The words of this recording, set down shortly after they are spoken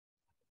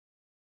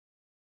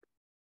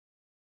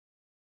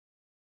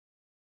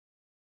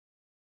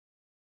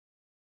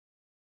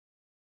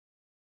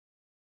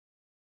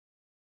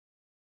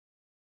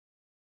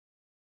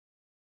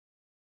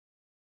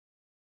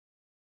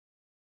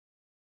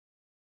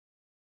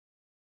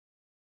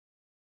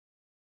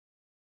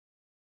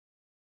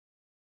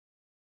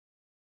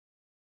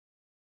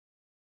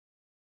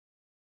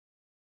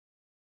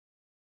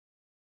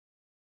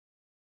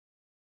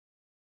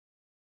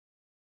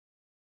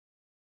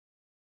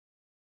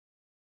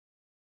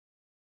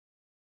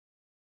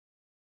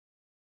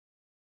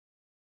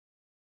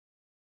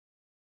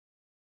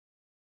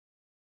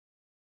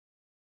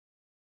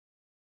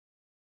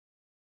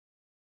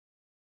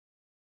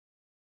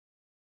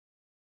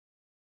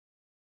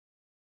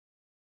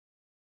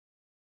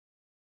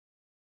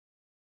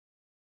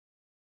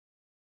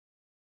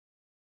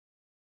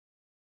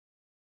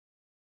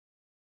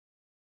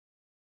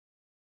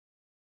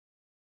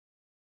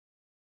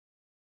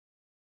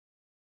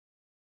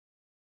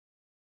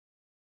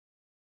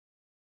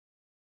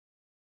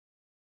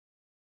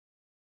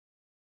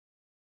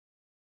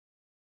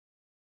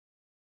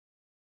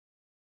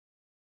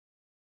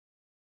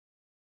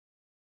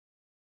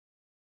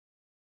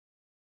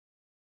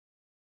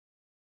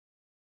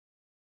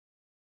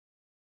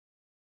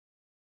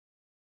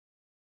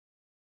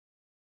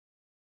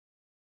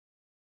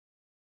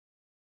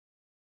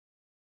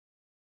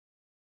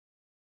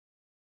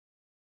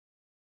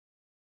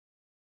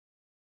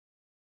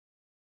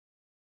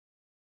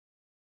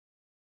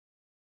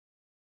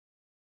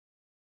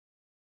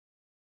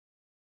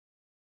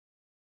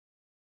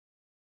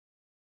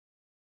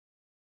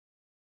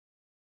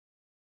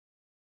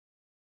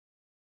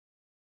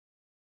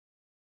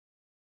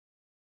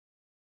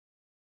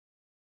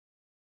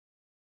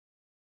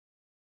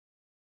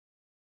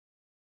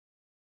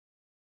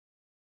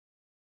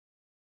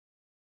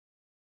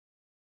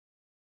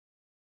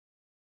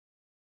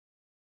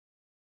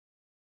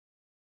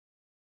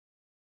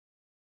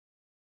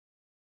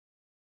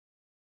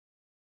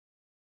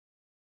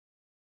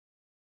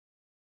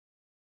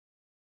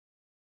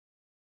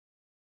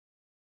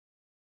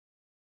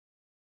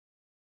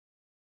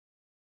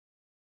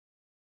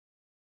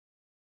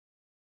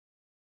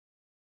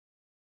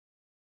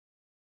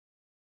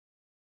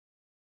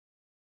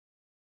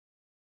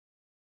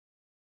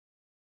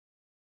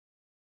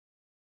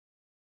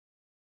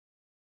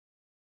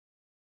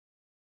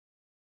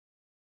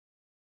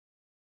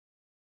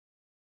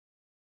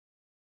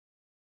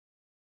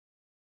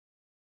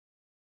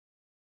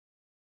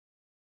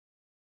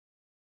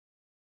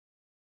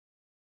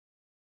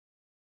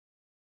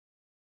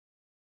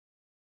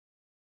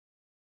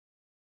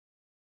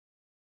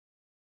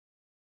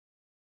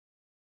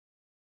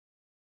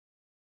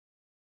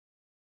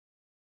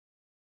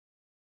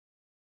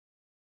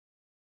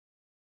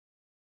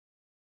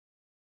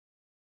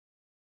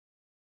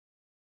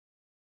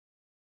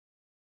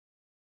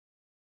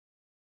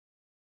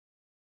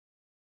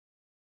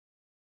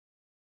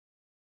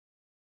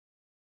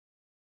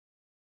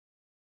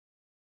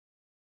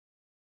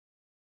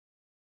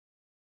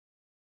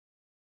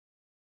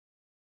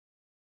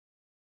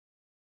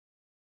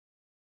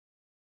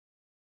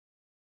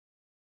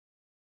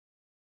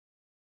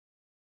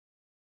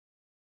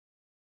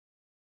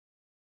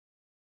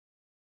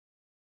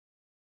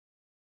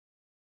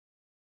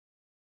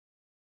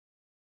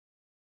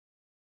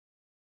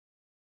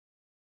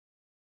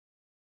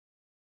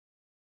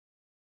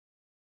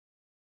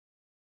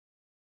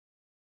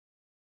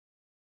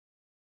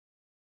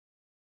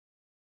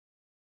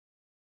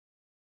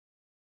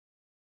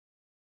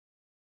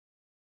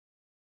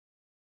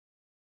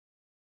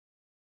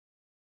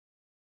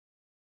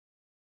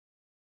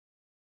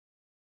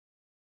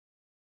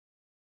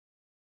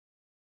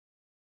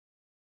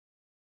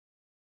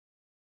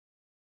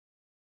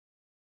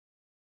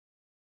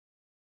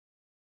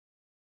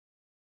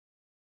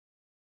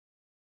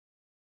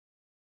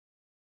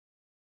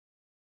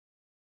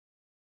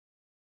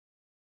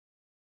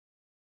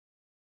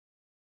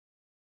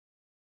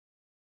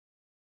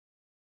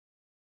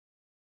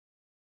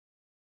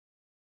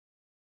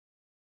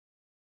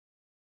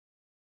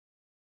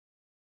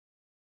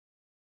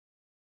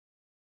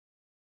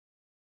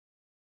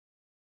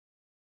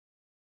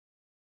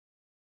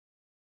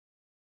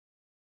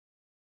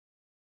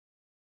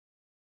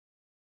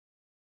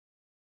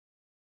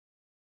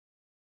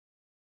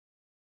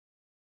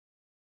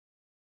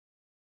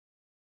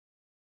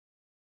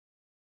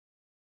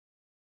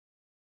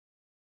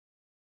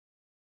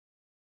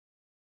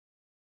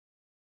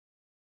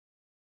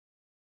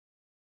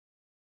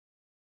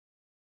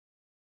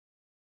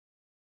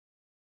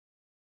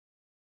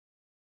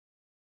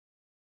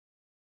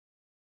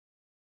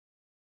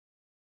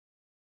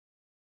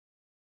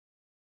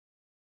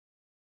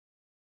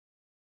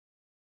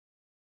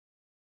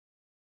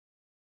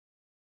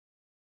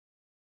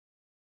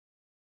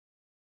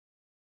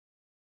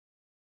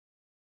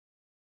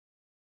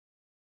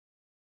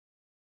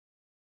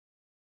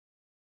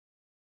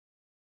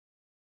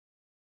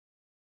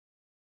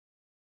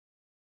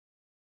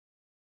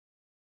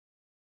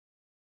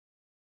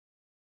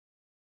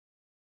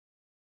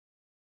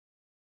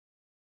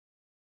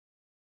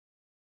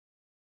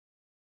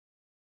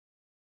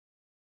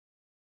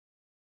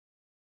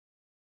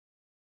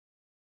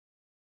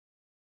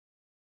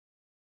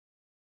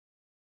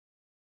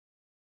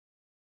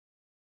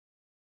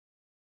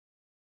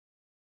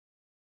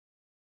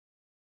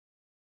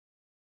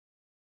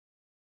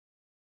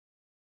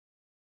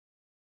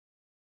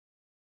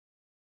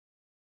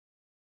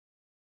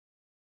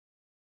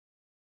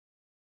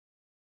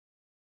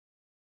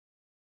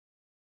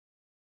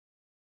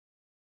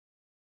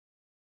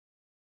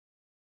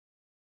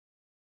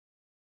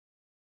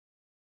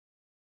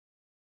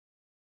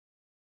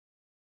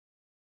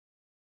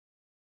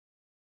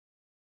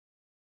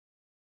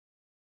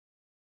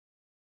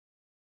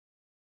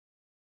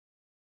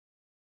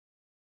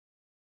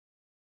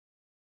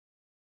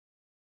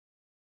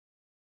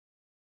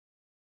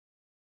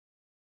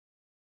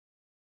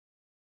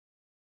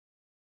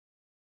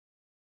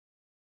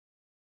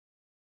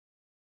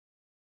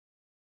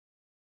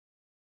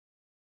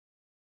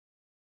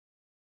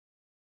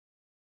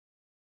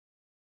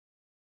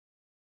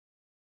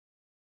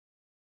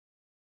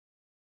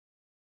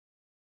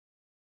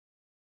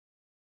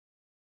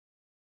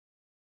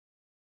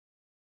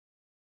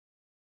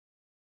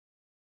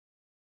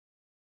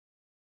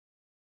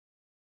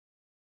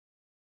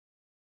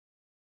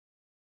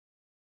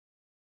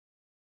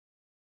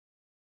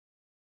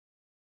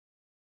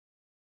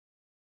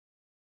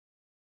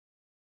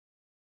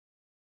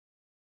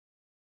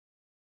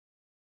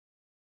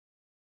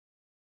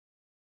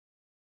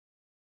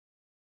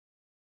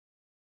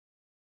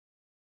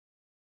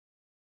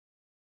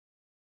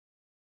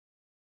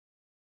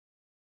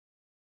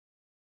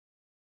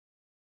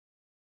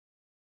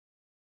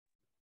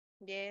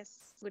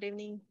Yes, good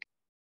evening.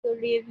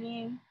 Good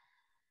evening.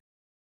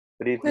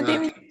 Good Good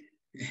evening.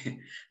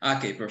 evening.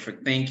 Okay,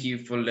 perfect. Thank you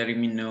for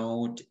letting me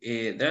know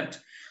that.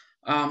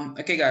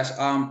 Okay, guys.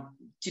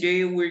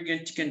 Today we're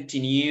going to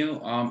continue.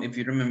 If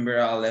you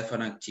remember, I left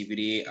an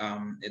activity.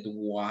 It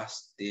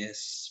was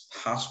this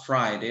past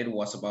Friday. It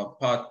was about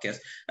podcast.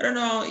 I don't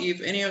know if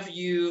any of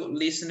you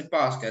listened to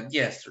podcast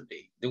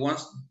yesterday. The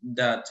ones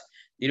that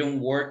didn't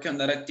work on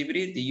that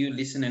activity. Do you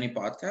listen any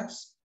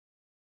podcast?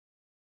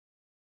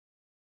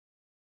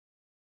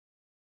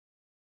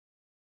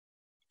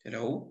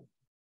 Hello.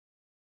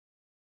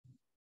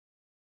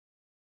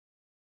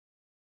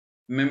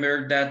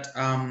 Remember that,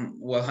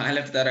 well, I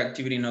left that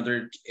activity in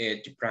order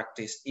to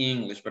practice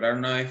English, but I don't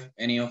know if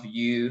any of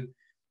you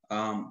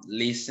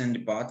listen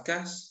to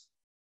podcasts.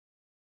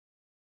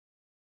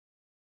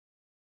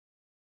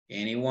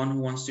 Anyone who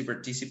wants to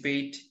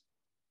participate?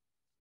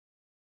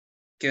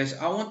 Because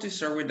I want to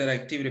start with that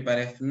activity, but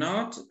if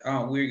not,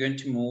 we're going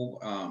to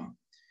move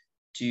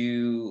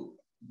to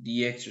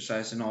the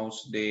exercise and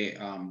also the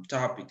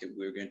topic that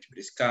we're going to be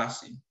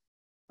discussing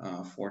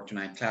for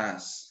tonight's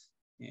class.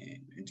 And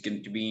it's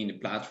going to be in the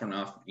platform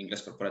of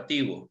Inglés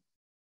Corporativo.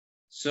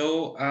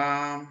 So,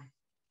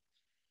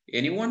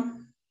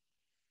 anyone?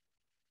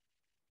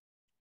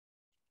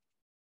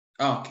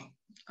 Okay,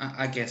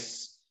 I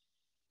guess.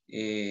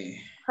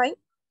 Hi.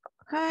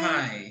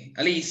 Hi,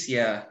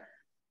 Alicia.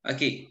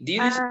 Okay, do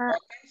you listen to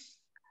podcasts?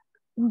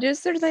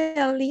 Yesterday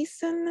I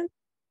listened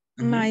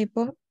my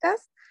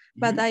podcast,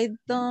 but I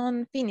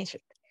don't finish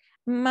it.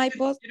 My You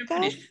don't podcast.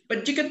 finish,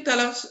 but you can tell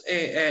us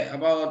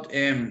about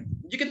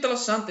you can tell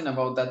us something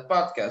about that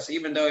podcast,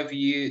 even though if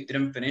you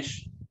didn't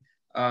finish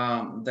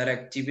that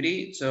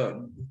activity,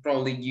 so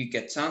probably you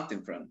get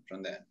something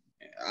from that,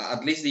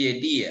 at least the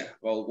idea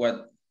about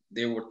what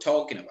they were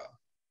talking about.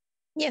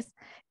 Yes.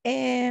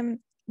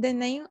 The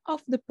name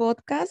of the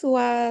podcast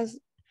was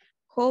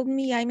Hold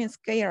Me, I'm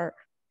Scared.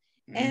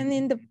 And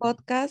in the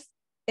podcast,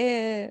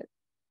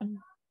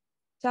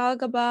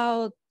 talk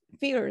about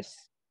fears.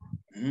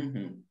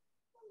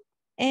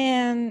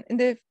 And in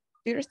the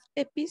first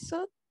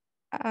episode,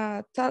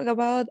 talk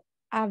about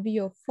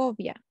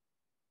aviophobia.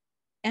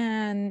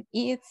 And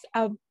it's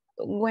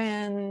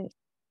when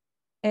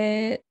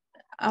a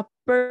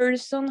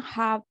person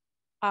have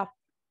a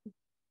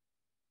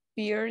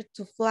fear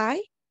to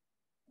fly.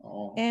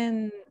 Oh.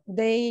 And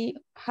they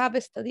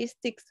have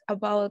statistics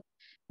about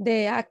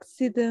the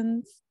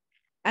accidents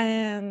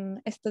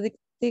and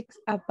statistics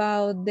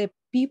about the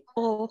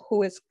people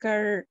who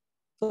scared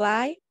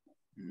fly.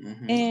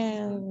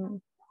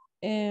 And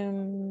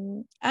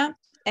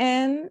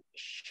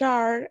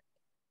share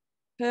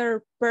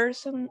their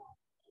personal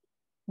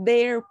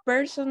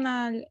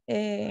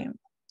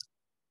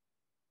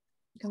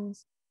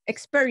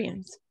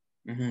experience.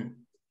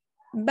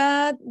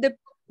 But the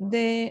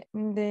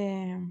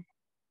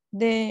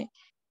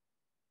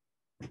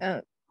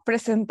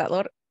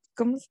presentador,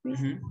 ¿cómo se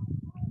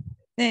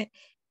dice?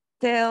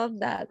 Tell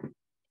that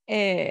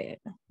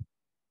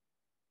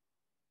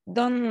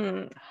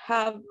don't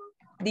have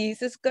this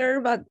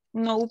scare, but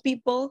know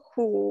people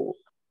who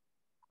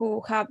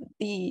have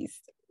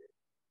this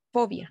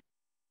phobia.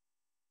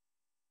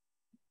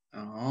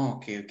 Oh,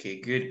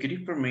 okay, good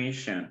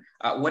information.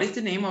 What is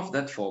the name of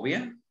that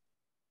phobia?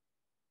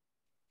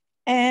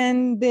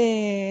 And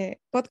the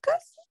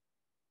podcast?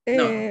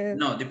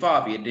 No, the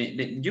phobia.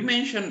 You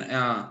mentioned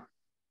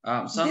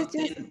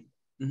something.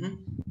 Yes.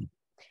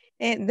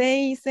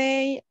 They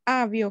say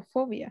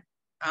aviophobia.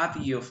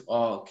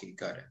 Okay,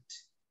 got it.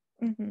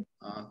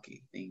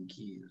 Okay, thank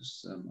you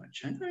so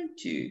much. I'm going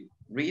to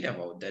read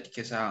about that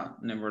because I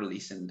never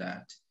listened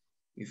that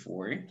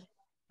before.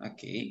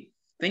 Okay,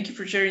 thank you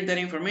for sharing that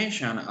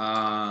information.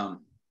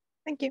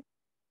 Thank you,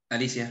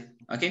 Alicia.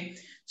 Okay,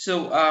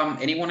 so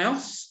anyone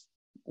else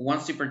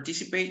wants to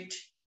participate?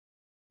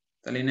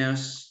 Telling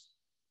us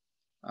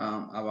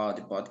about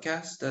the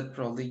podcast that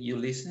probably you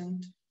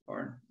listened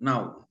or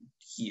now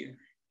here.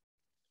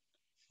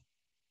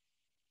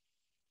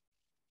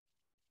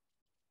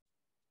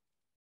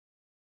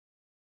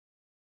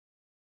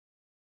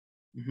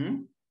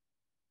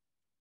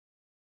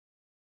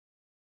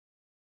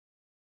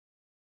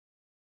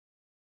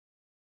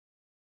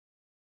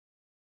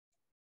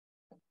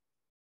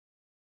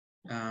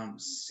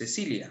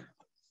 Cecilia.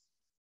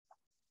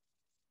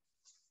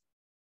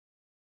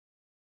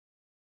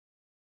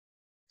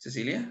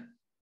 Cecilia,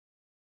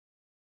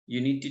 you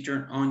need to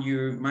turn on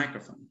your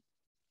microphone.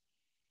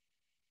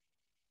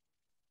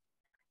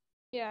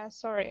 Yeah,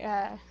 sorry.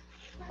 I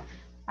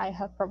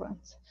have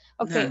problems.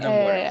 Okay. No,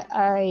 don't worry.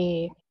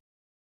 I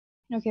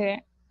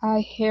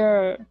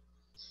hear.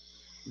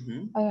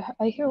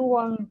 I hear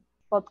one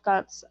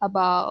podcast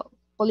about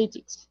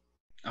politics.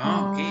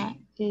 Oh,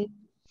 okay.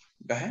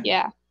 Go ahead.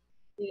 Yeah,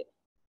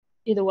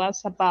 it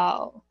was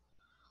about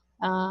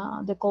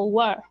the Cold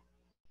War.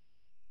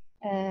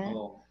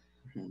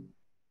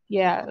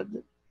 Yeah,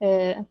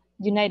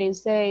 United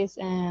States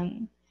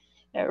and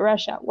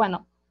Russia.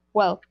 Well,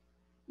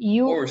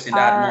 you in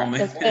that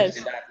moment.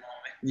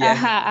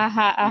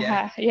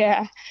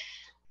 yeah.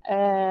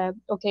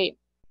 Okay,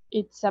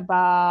 it's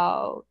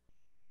about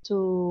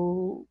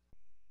two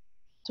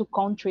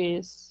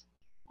countries.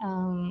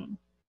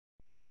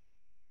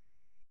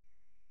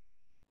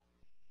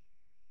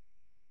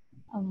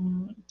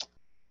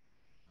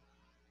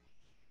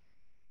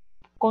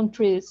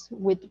 Countries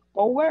with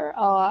power.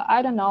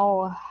 I don't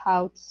know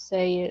how to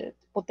say it.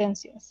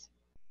 Potencias.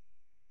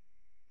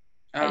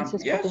 Yes,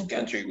 Potencias.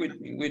 country with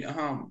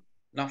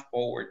enough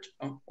forward.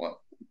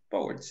 Well,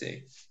 forward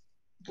say.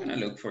 I'm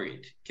gonna look for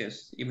it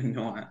because even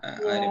though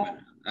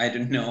I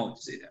don't know how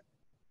to say that.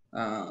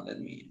 That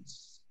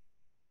means.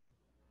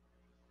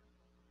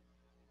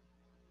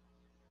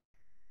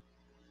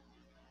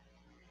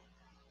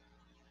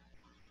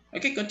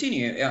 Okay,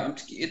 continue.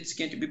 It's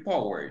going to be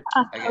powered,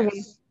 I guess.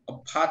 Okay. A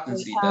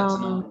potency, that's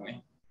another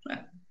way.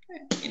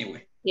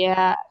 Anyway.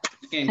 Yeah.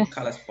 You can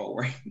call us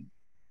power.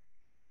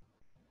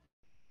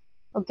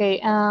 Okay.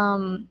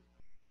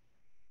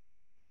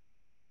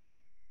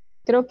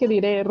 Creo que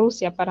diré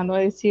Rusia para no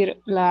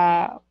decir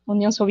la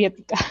Unión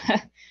Soviética,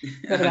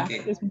 ¿verdad?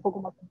 Okay. Es un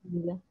poco más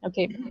entendible.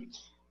 Okay.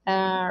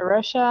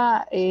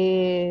 Russia,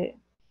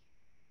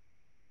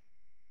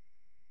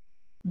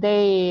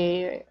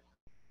 they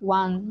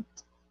want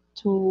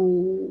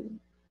to,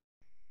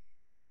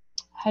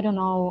 I don't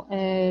know,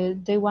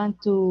 they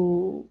want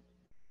to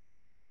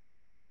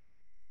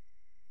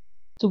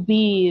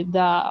be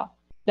the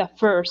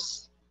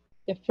first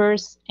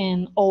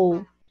in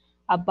all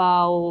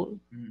about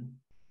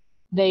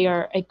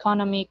their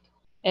economic,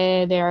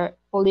 their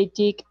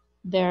politic,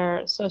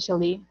 their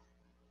socially.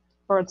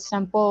 For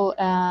example,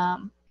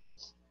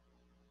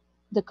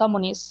 the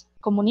communism.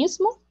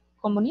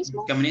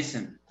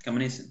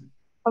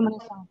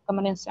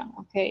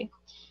 Okay.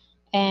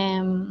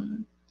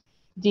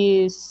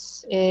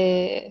 This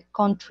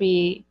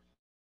country,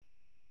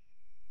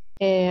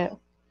 I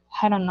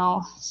don't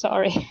know.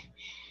 Sorry.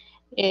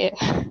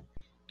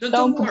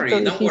 Don't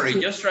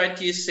worry. Just try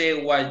to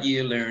say what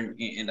you learned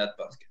in that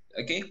podcast.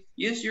 Okay.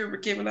 Use your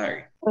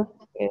vocabulary.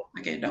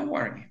 Okay. Don't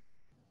worry.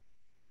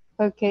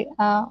 Okay.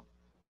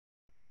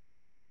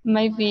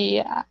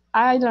 Maybe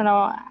I don't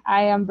know.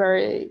 I am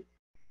very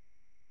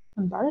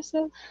embarrassed.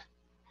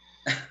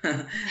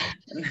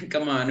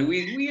 Come on,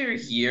 we are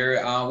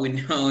here. We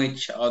know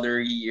each other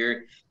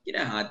here. You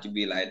don't have to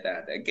be like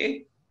that,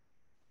 okay?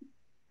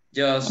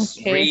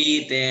 Just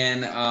breathe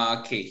and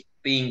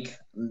think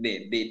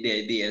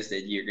the ideas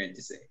that you're going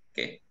to say.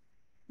 Okay,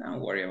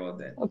 don't worry about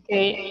that.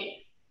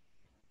 Okay.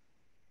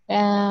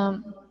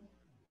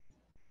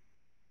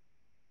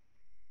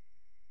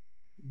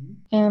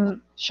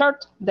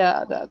 Short.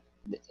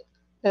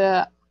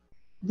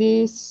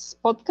 This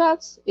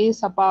podcast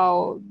is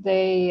about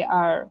they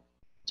are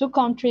two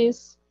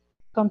countries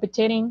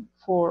competing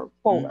for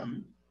power.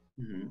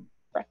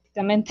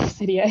 Prácticamente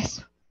sería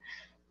eso.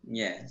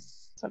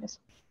 Yes.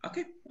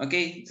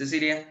 Okay,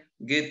 Cecilia,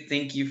 good.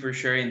 Thank you for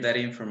sharing that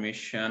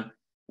information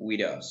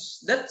with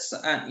us. That's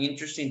an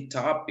interesting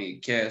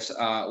topic because,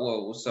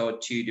 well, we saw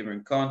two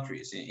different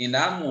countries. In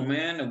that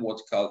moment,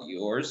 what's called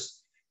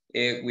yours,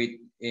 with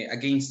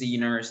against the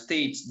United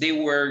States, they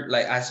were,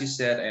 like, as you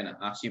said, and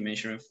as you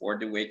mentioned before,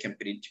 they were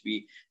competing to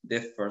be the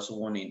first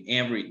one in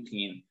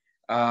everything.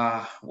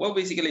 Well,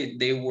 basically,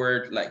 they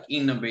were like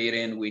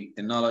innovating with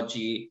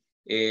technology,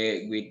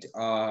 with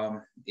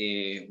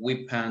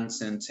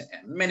weapons and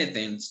many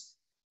things.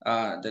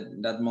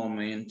 That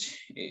moment,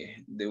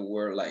 they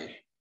were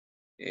like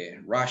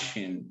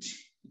rushing,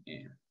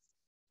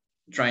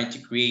 trying to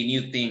create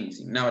new things,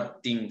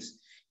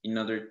 in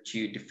order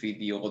to defeat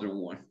the other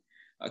one.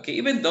 Okay,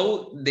 even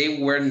though they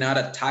were not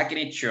attacking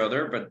each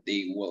other, but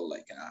they were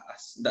like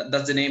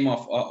that's the name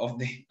of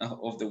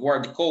the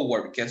war, the Cold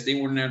War, because they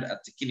were not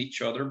attacking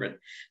each other, but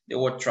they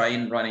were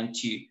running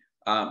to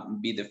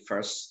be the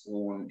first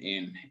one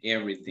in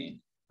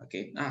everything.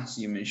 Okay, as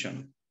you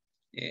mentioned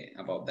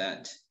about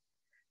that.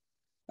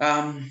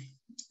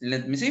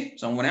 Let me see.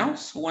 Someone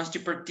else who wants to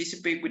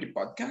participate with the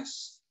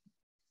podcast?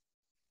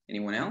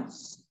 Anyone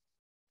else?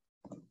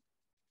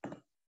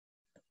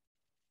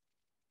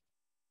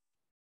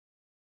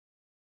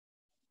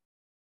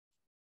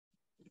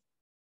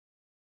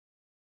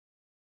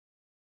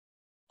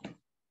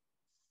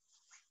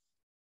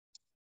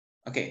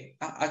 Okay,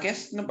 I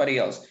guess nobody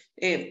else.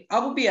 I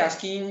will be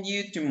asking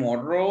you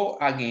tomorrow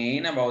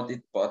again about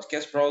the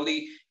podcast.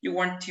 Probably you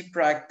want to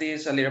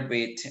practice a little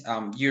bit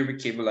your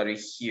vocabulary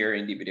here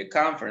in the video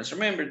conference.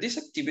 Remember, this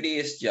activity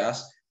is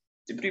just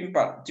to put in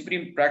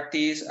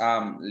practice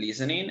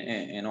listening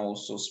and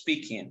also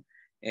speaking.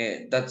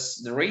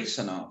 That's the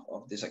reason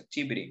of this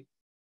activity.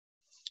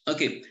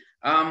 Okay,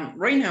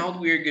 right now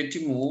we're going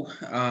to move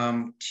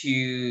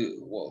to,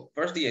 well,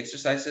 first the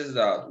exercises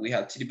that we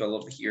have to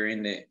develop here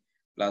in the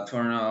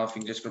platform of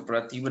Inglés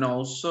Corporativo, and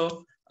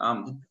also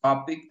the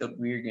topic that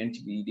we're going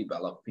to be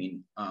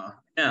developing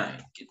now.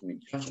 Give me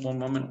just one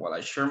moment while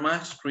I share my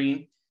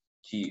screen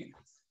to you.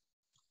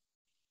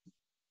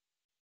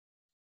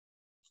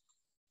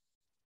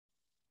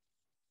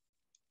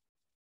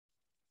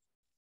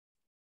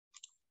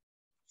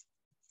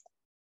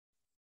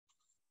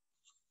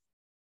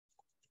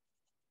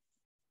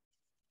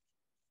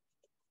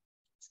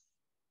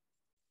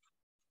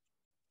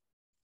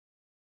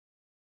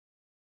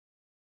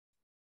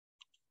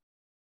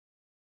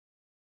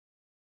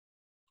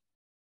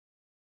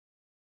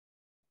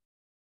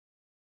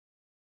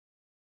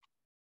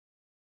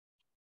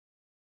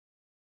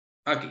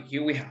 Okay,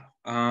 here we have.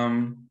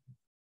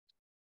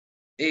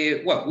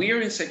 Well, we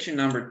are in section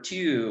number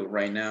 2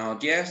 right now.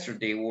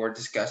 Yesterday, we were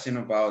discussing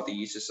about the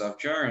uses of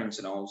gerunds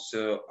and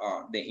also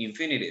the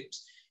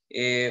infinitives.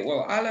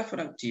 Well, I left an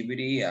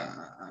activity,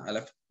 I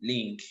left a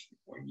link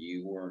where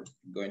you were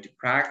going to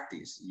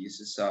practice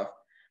uses of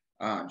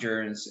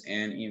gerunds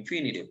and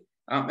infinitive.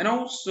 And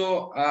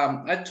also,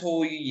 I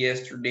told you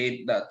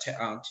yesterday that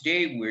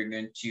today we're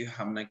going to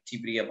have an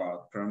activity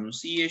about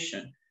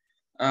pronunciation.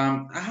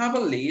 I have a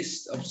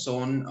list of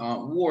some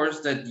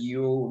words that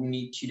you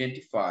need to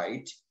identify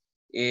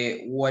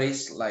what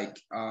is like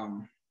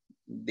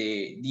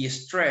the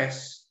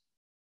stress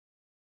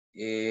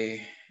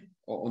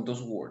on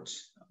those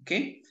words,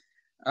 okay?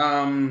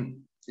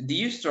 Do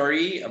you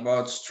study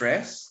about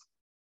stress?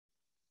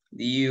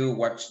 Do you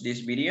watch this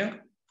video?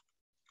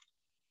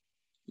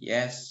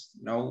 Yes,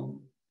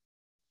 no?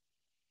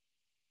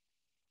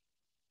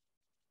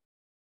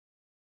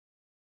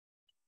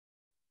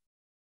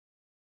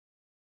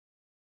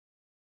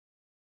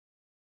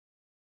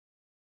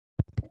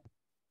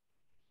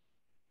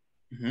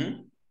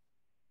 Mm-hmm.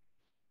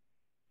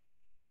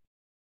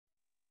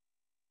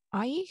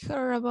 I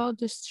heard about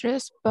the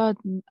stress, but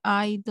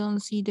I don't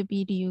see the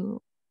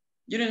video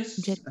You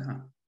didn't, yet.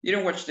 you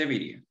didn't watch the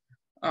video.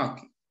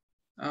 Okay.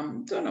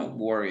 Don't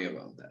worry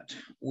about that.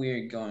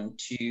 We're going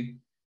to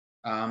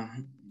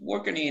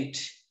work on it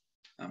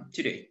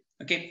today.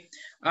 Okay.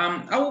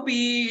 I will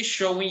be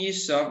showing you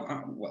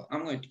some. Well,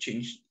 I'm going to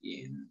change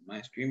in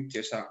my screen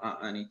because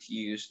I need to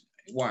use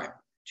whiteboard.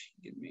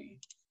 Give me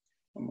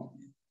a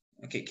moment.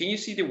 Okay. Can you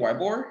see the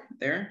whiteboard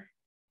there?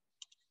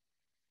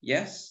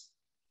 Yes.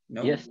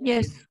 No. Yes.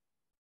 Yes.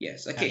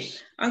 Yes, okay.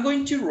 Yes. I'm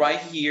going to write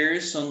here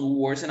some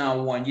words and I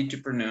want you to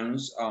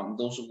pronounce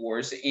those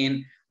words,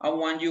 and I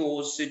want you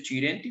also to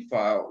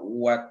identify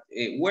what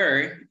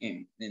where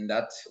in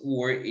that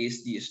word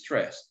is the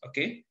stress,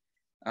 okay?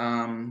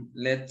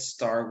 Let's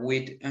start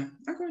with,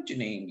 I'm going to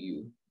name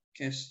you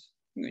because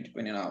I'm going to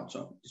point it out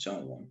to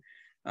someone.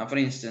 For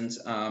instance,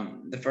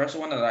 the first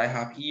one that I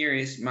have here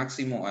is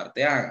Maximo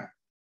Arteaga,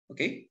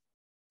 okay?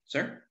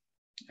 Sir,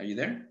 are you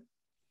there?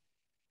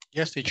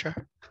 Yes,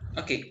 teacher.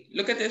 Okay,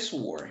 look at this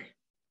word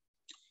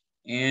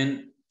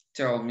and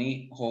tell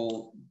me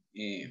how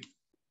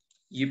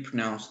you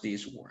pronounce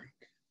this word,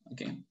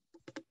 okay?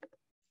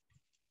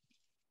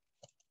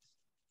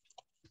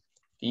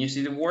 Can you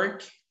see the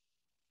word?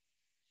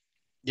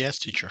 Yes,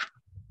 teacher.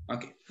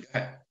 Okay, go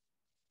ahead.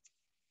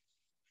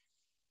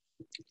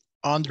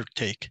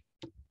 Undertake.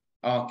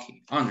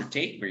 Okay,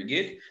 undertake, very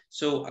good.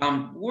 So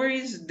where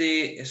is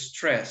the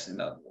stress in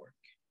that word?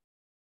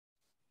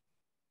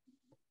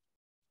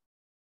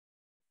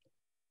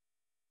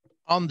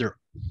 Under.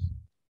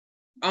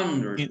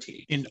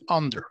 Undertake. In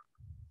under.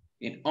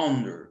 In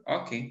under,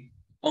 okay.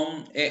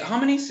 How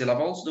many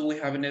syllables do we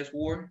have in this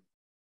word?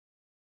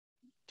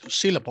 2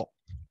 syllable.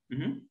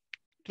 Mm-hmm.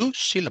 2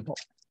 syllable.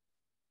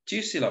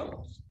 2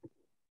 syllables.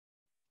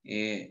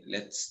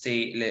 Let's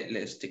take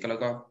a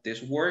look at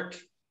this word.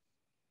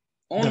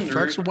 Under.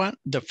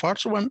 The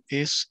first one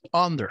is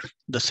under.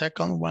 The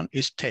second one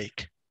is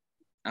take.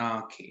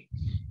 Okay.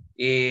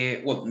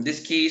 Well, in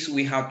this case,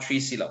 we have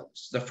 3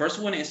 syllables. The first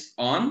one is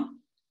on,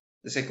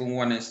 the second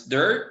one is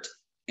dirt,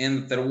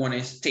 and the third one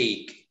is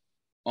take.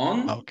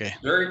 On, okay.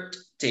 Dirt,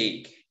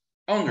 take.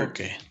 Under.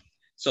 Okay.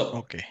 So,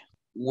 okay.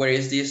 Where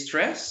is the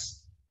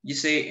stress? You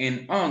say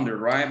in under,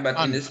 right? But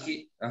under. in this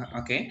case,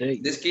 okay.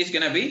 Take. This case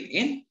gonna be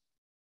in?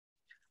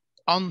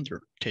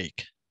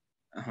 Undertake.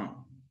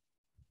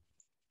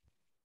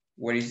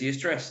 Where is the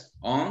stress?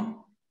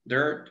 On,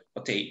 dirt,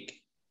 or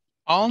take?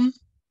 On.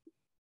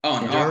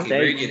 Okay, Take.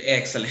 very good,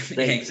 excellent,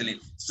 Take.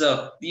 excellent.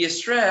 So the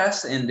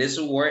stress in this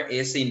word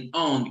is in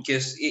on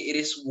because it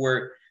is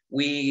where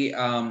we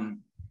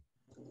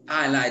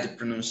highlight the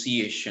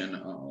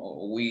pronunciation.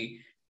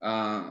 We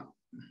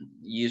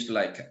use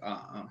like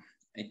a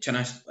ton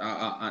of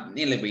an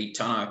elevate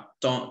tone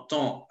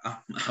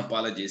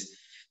apologies,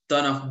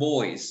 tone of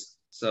voice.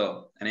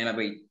 So an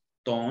elevate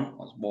tone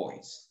of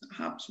voice. I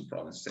have some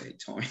problems saying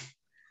tone.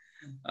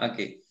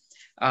 Okay,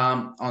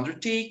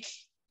 undertake.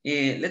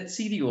 Let's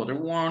see the other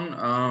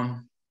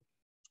one.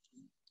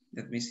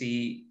 Let me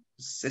see,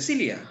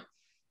 Cecilia.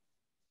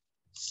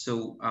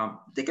 So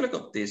take a look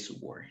at this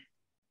word.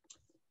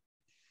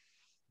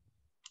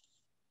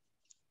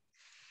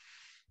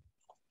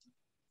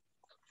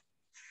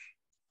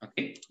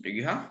 Okay, there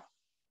you have.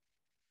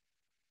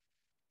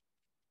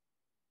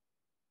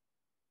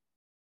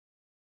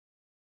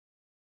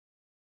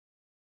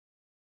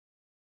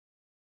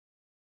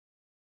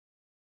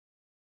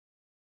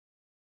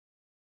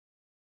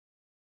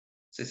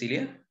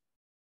 Cecilia,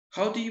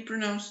 how do you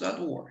pronounce that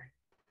word?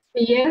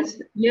 Yes,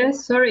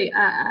 sorry,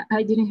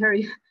 I didn't hear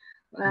you.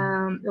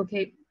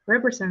 Okay,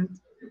 represent.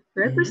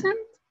 Represent?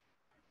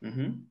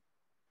 Mm-hmm.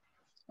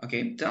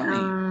 Okay, tell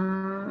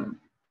me.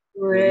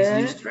 What is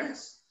the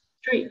stress?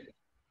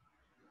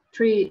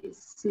 Three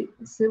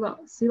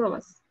syllables.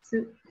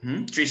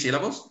 3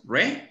 syllables?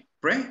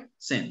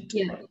 Present.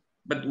 Yeah.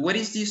 But what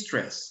is the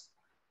stress?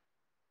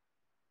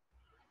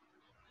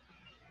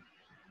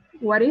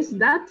 What is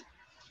that?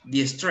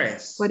 The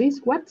stress. What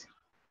is what?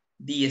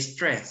 The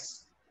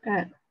stress.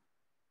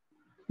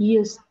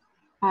 Yes.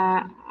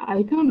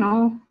 I don't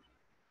know.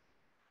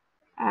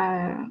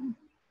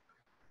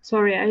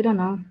 Sorry, I don't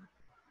know.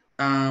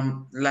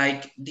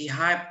 Like the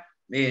high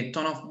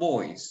tone of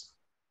voice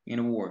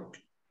in work.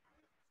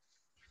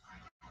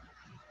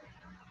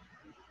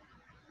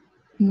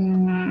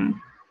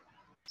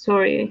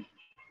 Sorry.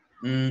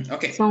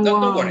 Okay,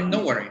 Someone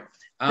don't worry.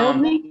 Help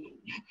me.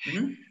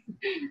 Mhm.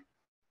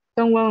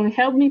 Someone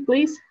help me,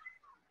 please.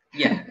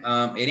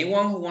 Yeah,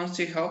 anyone who wants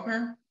to help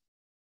her?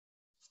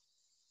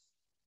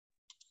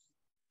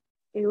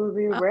 It will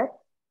be red.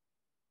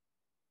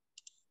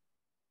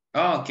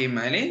 Oh, okay,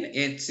 Mylene,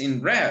 it's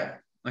in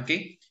red.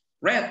 Okay,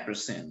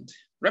 represent.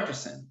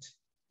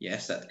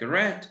 Yes, that's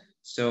correct.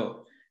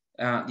 So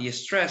the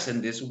stress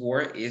in this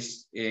word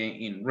is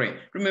in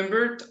red.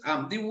 Remember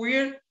the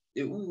word,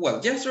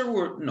 well, yes or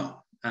word,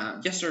 no.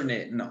 Yes or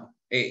no.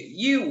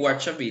 You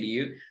watch a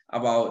video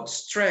about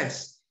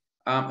stress,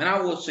 and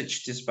I will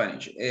switch to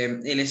Spanish.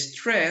 El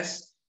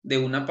estrés de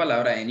una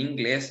palabra en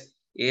inglés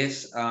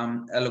es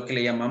a lo que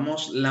le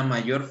llamamos la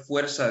mayor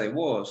fuerza de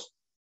voz.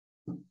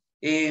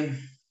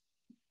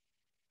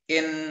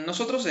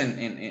 Nosotros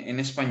en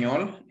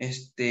español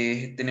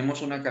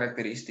tenemos una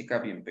característica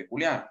bien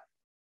peculiar.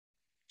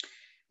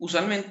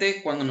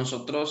 Usualmente cuando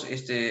nosotros,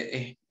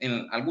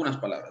 en algunas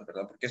palabras,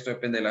 ¿verdad? Porque esto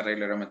depende de la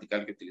regla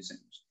gramatical que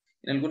utilicemos.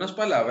 En algunas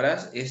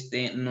palabras,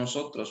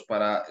 nosotros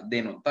para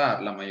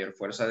denotar la mayor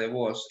fuerza de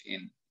voz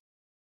en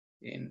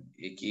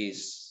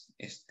X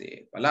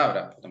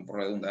palabra, perdón por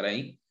redundar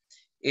ahí,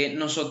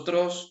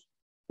 nosotros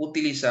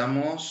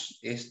utilizamos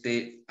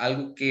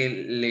algo que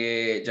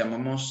le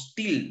llamamos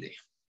tilde,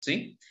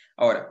 ¿sí?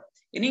 Ahora,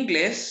 en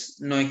inglés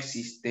no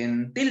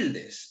existen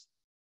tildes.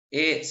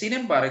 Sin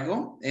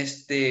embargo,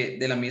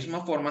 de la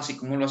misma forma, así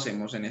como lo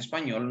hacemos en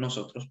español,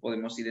 nosotros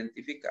podemos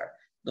identificar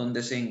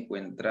dónde se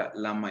encuentra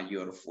la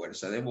mayor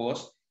fuerza de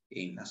voz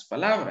en las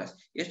palabras.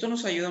 Esto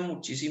nos ayuda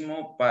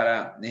muchísimo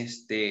para,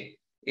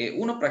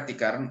 uno,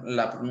 practicar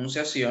la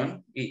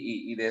pronunciación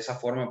y de esa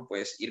forma,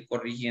 pues, ir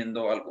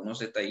corrigiendo algunos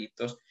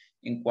detallitos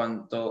en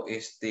cuanto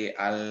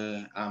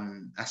al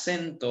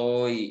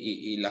acento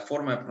y la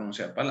forma de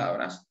pronunciar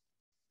palabras.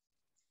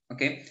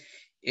 ¿Ok?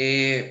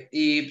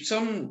 Y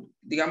son,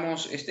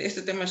 digamos,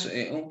 este tema es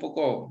un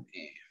poco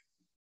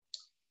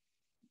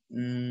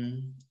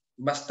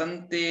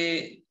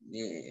bastante,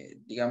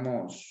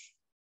 digamos,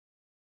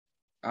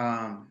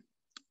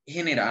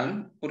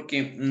 general,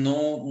 porque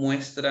no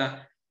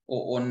muestra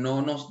o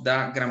no nos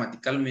da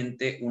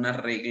gramaticalmente una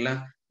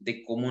regla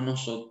de cómo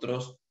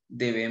nosotros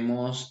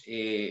debemos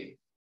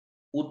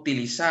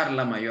utilizar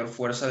la mayor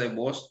fuerza de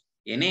voz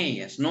en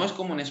ellas. No es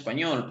como en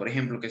español, por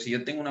ejemplo, que si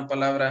yo tengo una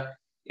palabra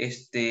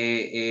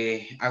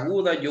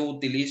aguda, yo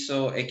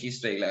utilizo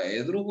X regla.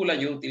 Esdrújula,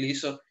 yo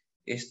utilizo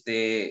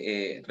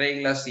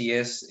reglas si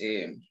es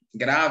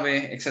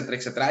grave, etcétera,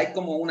 etcétera. Hay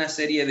como una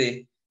serie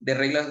de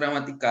reglas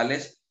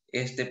gramaticales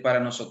para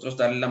nosotros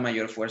darle la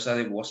mayor fuerza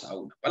de voz a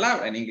una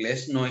palabra. En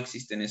inglés no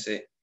existen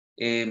ese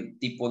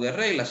tipo de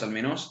reglas, al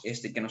menos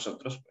que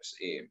nosotros pues,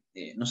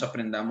 nos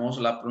aprendamos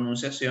la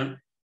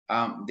pronunciación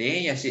de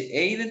ellas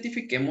e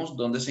identifiquemos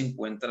dónde se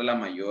encuentra la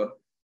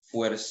mayor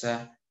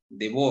fuerza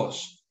de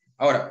voz.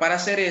 Ahora, para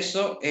hacer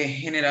eso,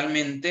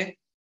 generalmente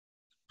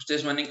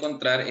ustedes van a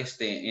encontrar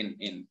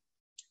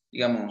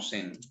digamos,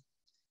 en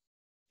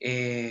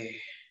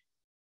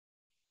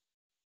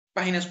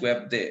páginas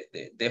web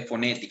de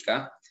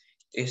fonética,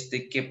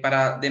 que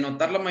para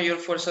denotar la mayor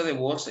fuerza de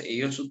voz,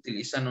 ellos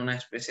utilizan una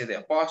especie de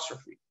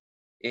apóstrofe.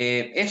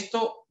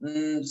 Esto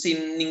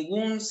sin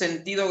ningún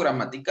sentido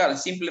gramatical,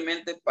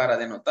 simplemente para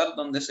denotar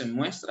dónde se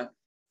muestra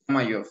la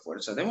mayor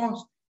fuerza de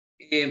voz.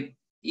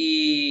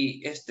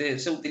 Y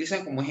se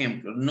utilizan como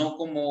ejemplo, no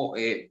como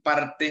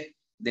parte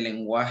del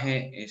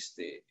lenguaje, en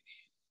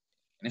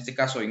este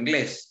caso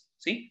inglés,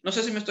 ¿sí? No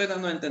sé si me estoy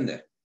dando a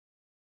entender.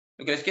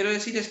 Lo que les quiero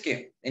decir es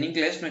que en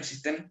inglés no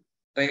existen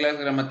reglas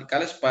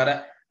gramaticales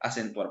para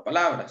acentuar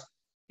palabras.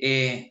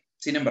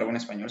 Sin embargo, en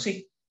español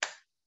sí.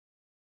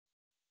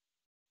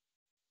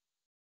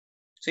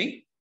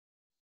 ¿Sí?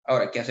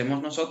 Ahora, ¿qué hacemos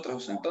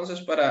nosotros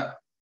entonces para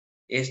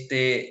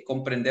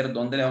comprender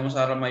dónde le vamos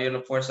a dar la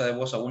mayor fuerza de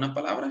voz a una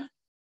palabra?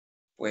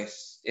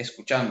 Pues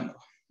escuchando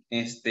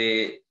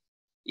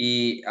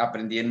y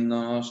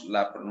aprendiéndonos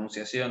la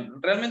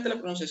pronunciación. Realmente la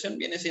pronunciación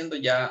viene siendo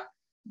ya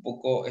un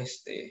poco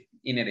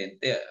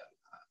inherente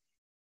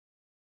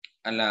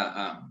al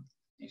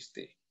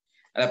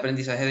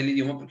aprendizaje del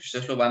idioma, porque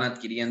ustedes lo van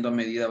adquiriendo a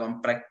medida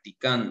van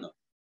practicando.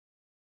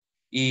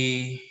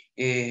 Y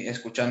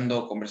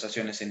escuchando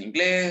conversaciones en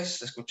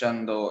inglés,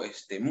 escuchando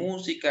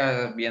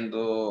música,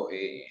 viendo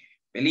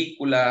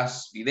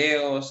películas,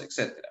 videos,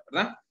 etcétera,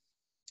 ¿verdad?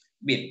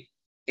 Bien,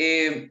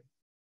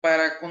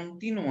 para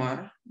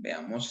continuar,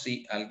 veamos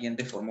si alguien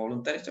de forma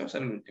voluntaria, este va a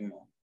ser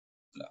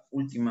la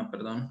última,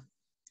 perdón,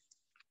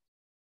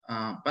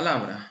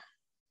 palabra.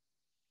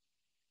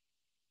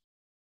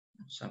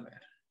 Vamos a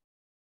ver.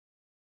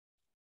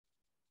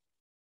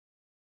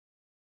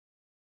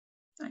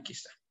 Aquí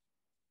está.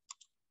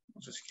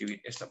 Vamos a escribir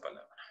esta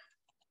palabra.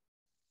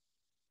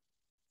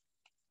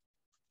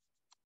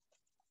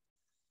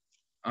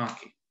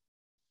 Okay.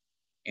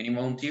 Any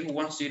volunteer who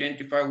wants to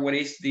identify what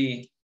is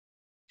the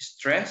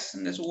stress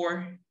in this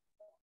word?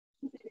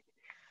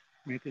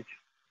 Me teacher.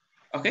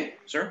 Okay,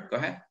 sir, go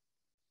ahead.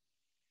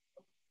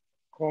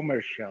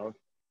 Commercial.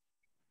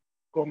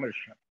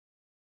 Commercial.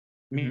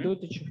 Me too,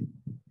 teacher.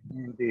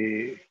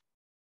 The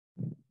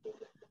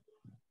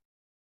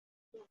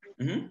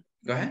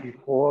Go ahead.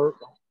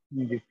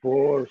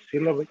 Before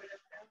syllable.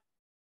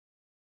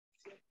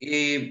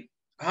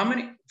 How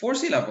many? 4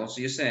 syllables,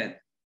 you said.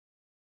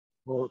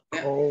 For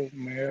Yeah.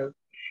 commercial.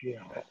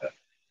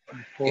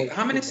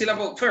 How many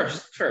syllables?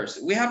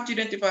 First, we have to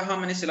identify how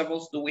many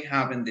syllables do we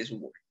have in this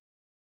word.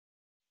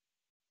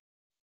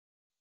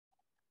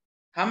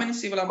 How many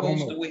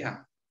syllables do we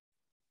have?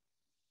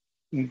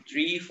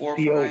 3, 4,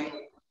 5.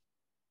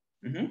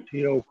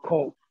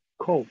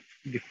 Code.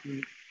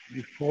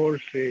 Before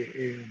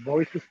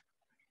voices.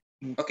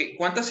 Ok,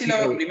 ¿cuántas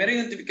sílabas? Primero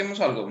identifiquemos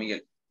algo,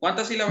 Miguel.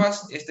 ¿Cuántas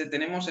sílabas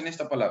tenemos en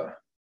esta palabra?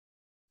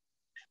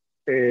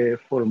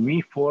 For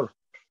me, 4.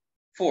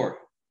 4.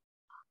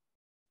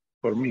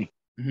 For me.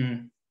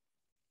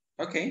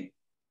 Okay.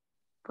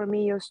 For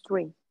me, just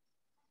 3.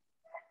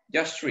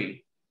 Just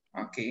 3.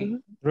 Okay.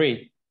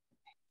 3.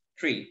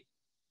 3.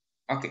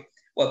 Okay.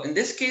 Well, in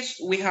this case,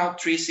 we have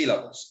 3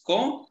 syllables.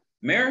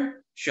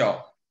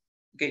 Commercial.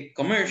 Okay,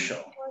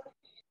 commercial.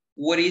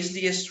 What is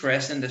the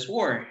stress in this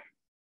word?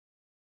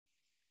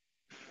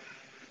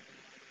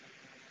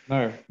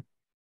 Mer.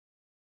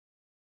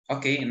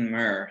 Okay,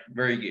 mer.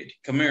 Very good.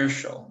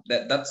 Commercial.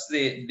 That's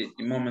the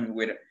moment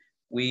where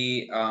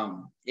we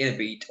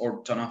elevate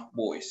or tone of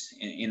voice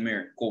in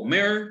mer.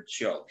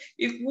 Commercial.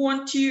 If we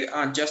want to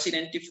just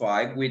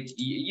identify with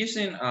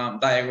using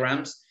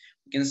diagrams,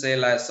 we can say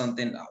like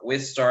something. We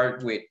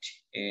start with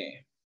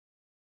a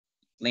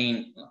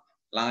plain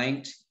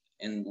line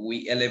and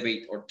we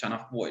elevate or tone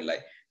of voice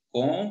like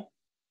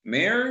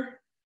commercial.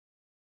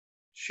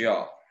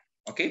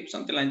 Okay,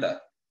 something like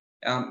that.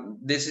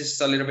 This is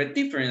a little bit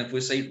different if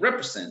we say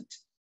represent.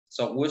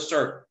 So we'll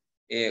start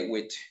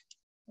with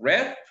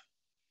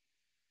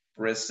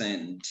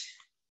represent.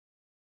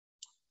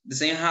 The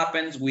same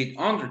happens with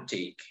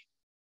undertake.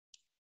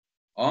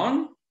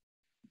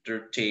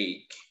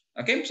 Undertake.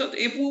 Okay, so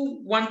if we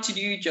want to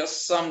do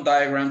just some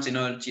diagrams in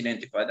order to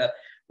identify that,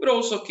 we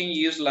also can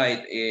use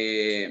like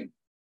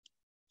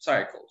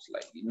circles,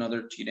 like in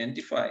order to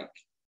identify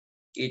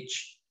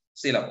each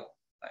syllable.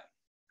 Like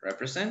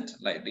represent,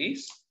 like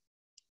this,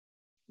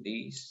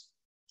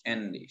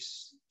 and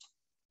this.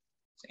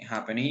 Same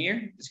happen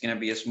here. It's gonna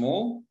be a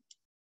small,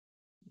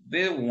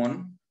 big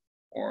one,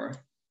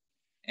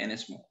 and a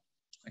small.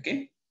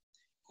 Okay.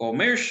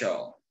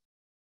 Commercial,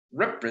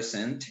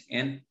 represent,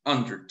 and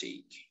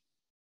undertake.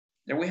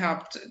 There we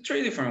have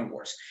 3 different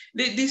words.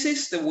 This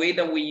is the way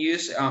that we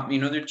use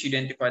in order to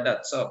identify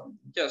that. So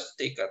just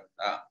take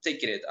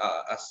it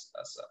as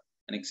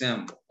an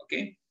example,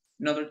 okay?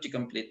 In order to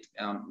complete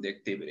the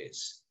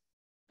activities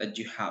that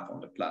you have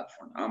on the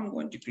platform. I'm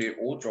going to clear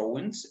all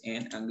drawings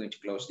and I'm going to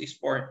close this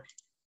part.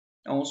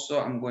 Also,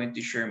 I'm going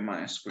to share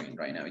my screen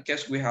right now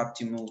because we have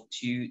to move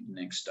to the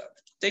next step.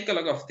 Take a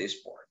look at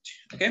this part,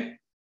 okay?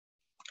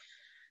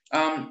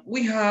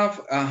 We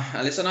have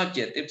a lesson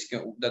objectives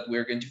that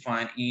we're going to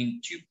find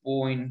in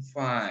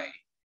 2.5.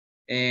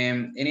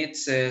 And it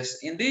says,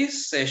 in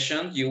this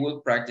session, you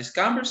will practice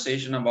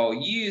conversation about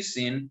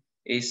using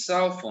a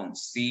cell phone,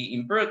 see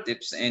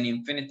imperatives and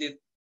infinitive,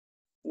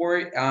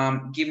 or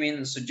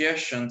giving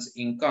suggestions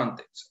in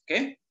context,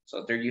 okay?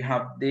 So there you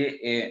have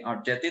the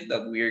objective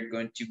that we are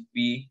going to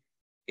be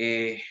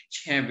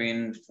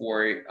having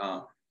for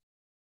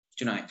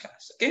tonight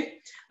class,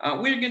 okay?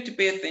 We're going to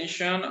pay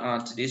attention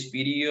to this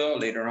video.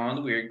 Later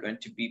on, we're going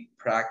to be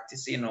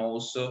practicing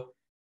also.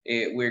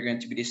 We're going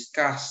to be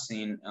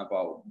discussing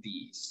about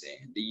these,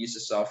 the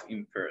uses of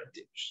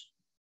imperatives.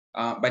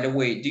 By the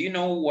way, do you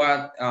know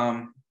what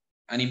an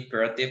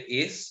imperative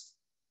is?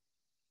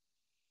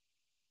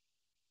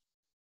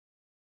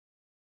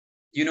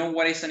 Do you know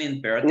what is an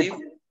imperative? It's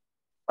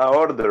an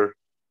order.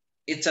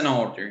 It's an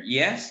order,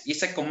 yes.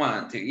 It's a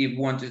command, if you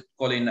want to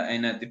call it in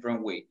a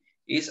different way.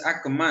 It's a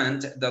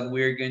command that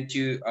we're going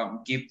to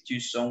give to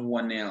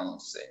someone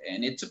else.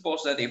 And it's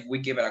supposed that if we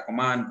give it a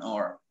command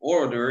or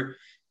order,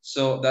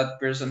 so that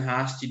person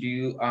has to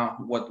do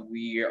what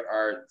we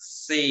are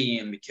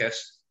saying,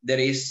 because there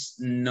is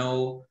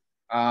no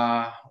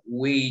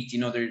wait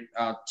in order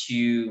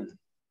to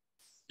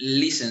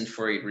listen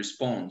for a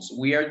response.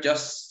 We are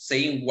just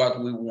saying what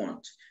we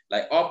want,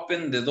 like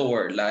open the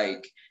door,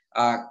 like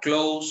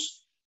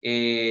close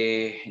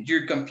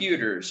your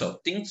computer. So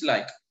things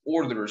like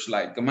orders,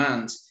 like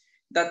commands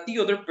that the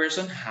other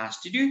person has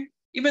to do,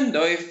 even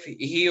though if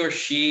he or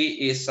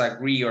she is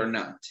agree or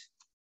not.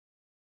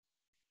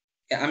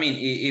 I mean,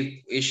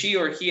 if she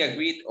or he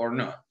agreed or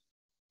not.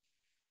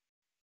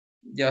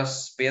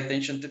 Just pay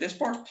attention to this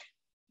part,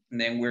 and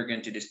then we're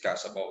going to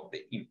discuss about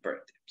the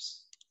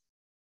imperatives.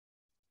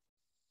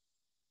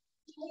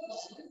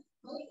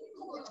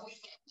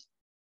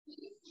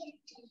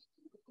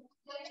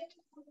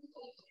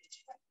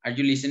 Are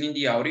you listening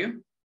the audio?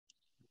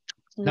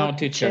 No,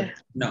 teacher.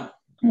 No.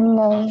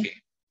 No. Okay.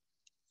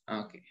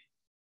 Okay.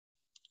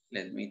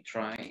 Let me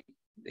try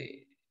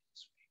this.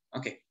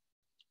 Okay.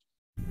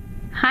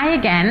 Hi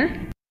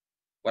again.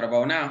 What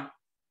about now?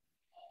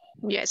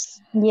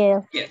 Yes.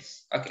 Yes.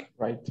 Yes. Okay.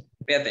 Right.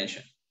 Pay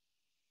attention.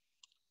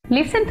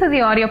 Listen to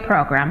the audio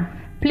program.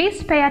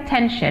 Please pay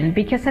attention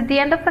because at the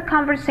end of the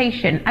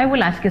conversation, I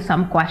will ask you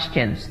some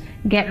questions.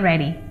 Get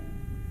ready.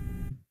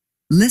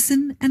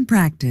 Listen and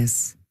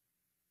practice.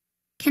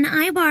 Can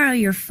I borrow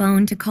your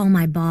phone to call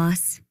my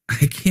boss?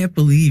 I can't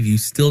believe you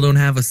still don't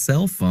have a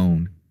cell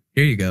phone.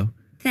 Here you go.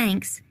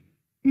 Thanks.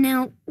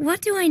 Now,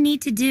 what do I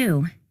need to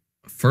do?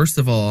 First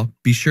of all,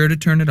 be sure to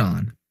turn it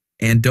on.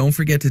 And don't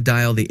forget to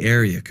dial the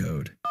area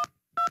code.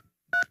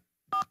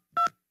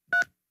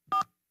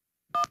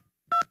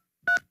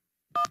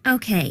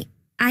 Okay,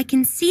 I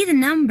can see the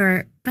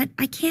number, but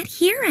I can't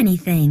hear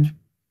anything.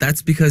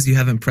 That's because you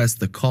haven't pressed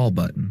the call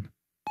button.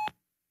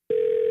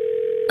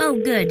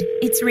 Oh, good.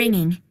 It's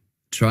ringing.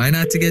 Try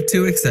not to get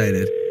too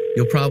excited.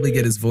 You'll probably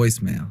get his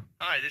voicemail.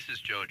 Hi, this is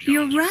Joe Jones.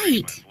 You're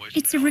right.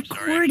 It's a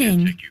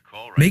recording.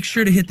 Make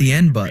sure to hit the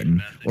end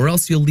button, or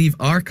else you'll leave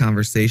our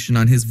conversation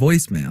on his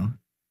voicemail.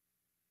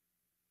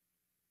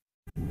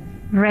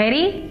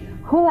 Ready?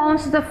 Who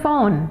owns the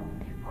phone?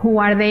 Who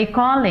are they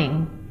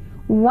calling?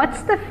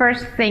 What's the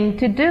first thing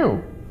to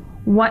do?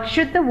 What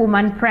should the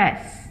woman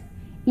press?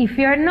 If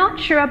you're not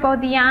sure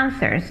about the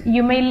answers,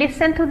 you may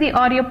listen to the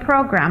audio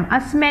program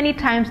as many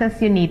times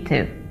as you need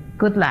to.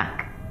 Good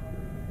luck.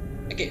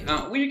 Okay,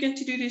 we're going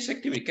to do this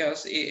activity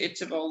because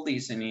it's about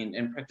listening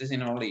and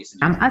practicing our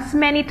listening. As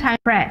many times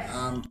press.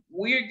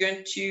 We're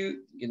going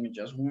to, give me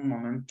just one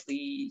moment,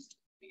 please.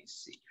 Let me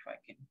see if I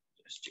can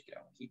just check it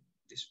out here,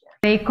 this part.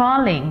 They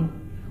calling.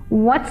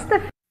 What's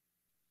the...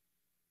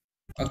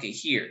 Okay,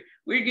 here.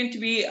 We're going to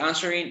be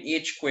answering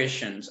each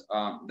questions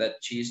that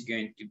she's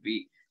going to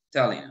be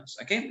telling us,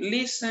 okay?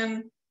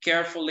 Listen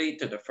carefully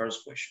to the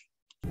first question.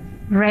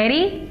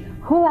 Ready?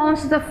 Who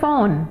owns the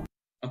phone?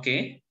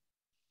 Okay.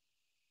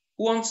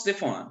 Who owns the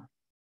phone?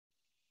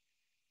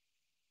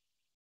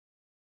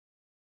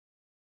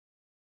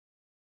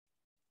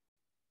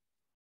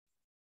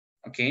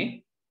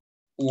 Okay.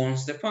 Who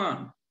owns the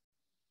phone?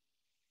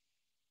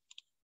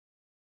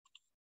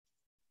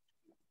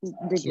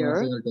 The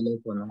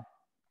girl.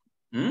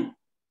 Hmm?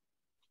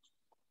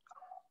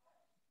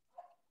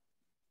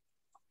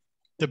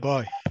 The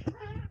boy.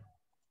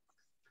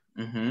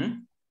 Mm-hmm.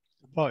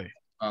 The boy.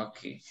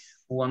 Okay.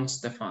 Who wants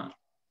the phone?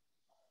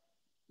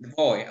 The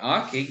boy.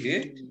 Okay,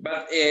 good.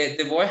 But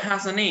the boy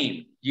has a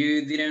name.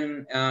 You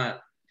didn't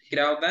get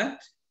out that?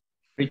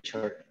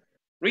 Richard.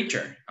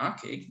 Richard.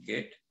 Okay,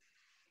 good.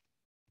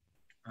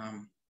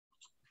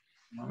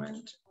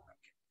 Moment.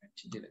 Okay,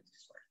 to delete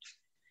this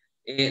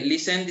part.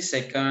 Listen the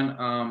second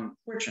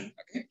question.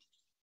 Okay.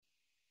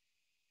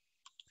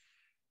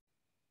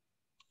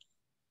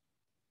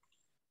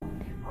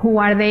 Who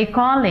are they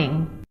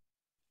calling?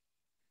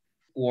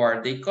 Who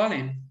are they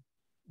calling?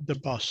 The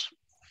boss.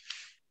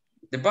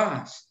 The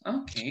boss.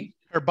 Okay.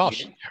 Her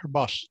boss. Good. Her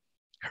boss.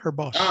 Her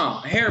boss.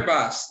 Oh, her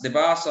boss. The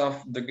boss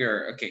of the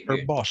girl. Okay. Her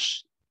good.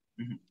 boss.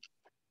 Mm-hmm.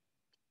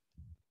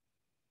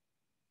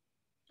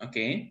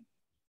 Okay.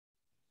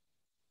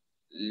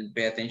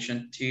 Pay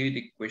attention to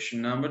the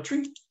question number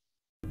 3.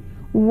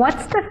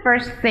 What's the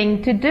first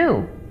thing to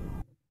do?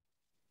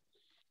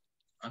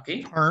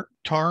 Okay.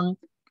 Turn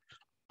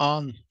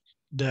on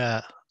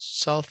the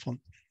cell phone.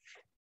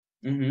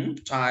 Mm-hmm.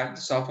 Type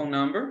the cell phone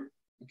number.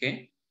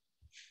 Okay.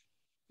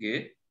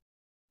 Good.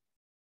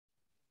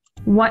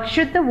 What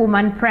should the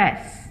woman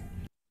press?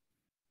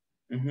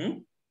 Mm-hmm.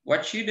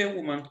 What should the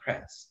woman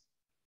press?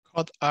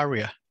 Code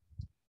area.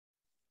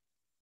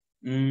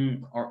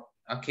 Or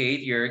okay,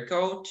 your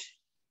code.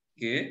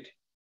 Good.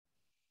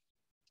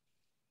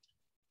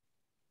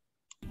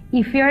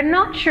 If you're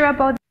not sure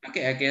about...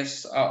 Okay, I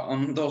guess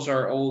those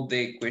are all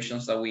the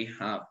questions that we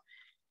have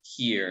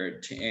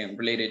here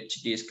related to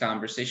this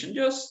conversation.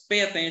 Just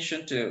pay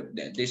attention to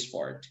this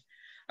part.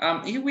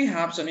 Here we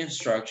have some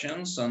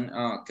instructions, some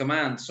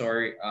commands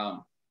or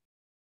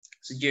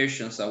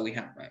suggestions that we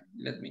have.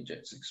 Let me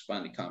just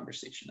expand the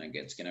conversation. I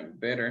guess it's gonna be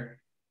better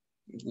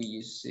if we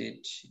use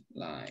it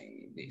like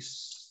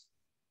this.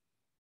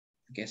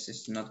 I guess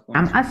it's not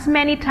going as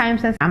many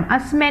times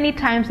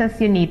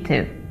as you need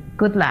to.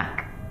 Good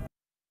luck.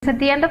 It's at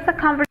the end of the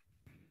conversation.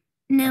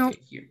 Now,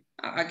 okay, here.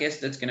 I guess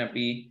that's gonna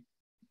be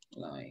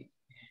like.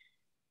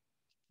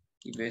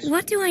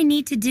 What do I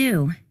need to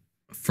do?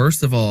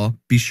 First of all,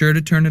 be sure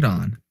to turn it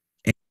on.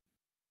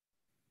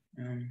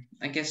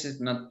 I guess it's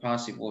not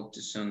possible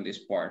to zoom this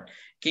part.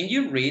 Can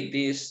you read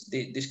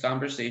this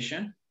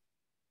conversation?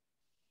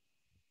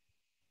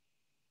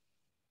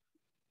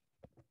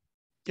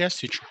 Yes,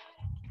 teacher.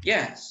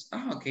 Yes.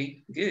 Oh,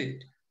 okay,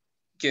 good.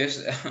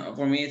 Because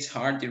for me, it's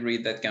hard to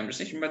read that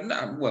conversation. But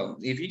well,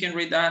 if you can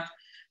read that,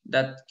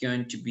 that's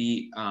going to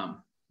be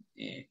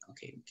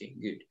okay,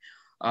 good.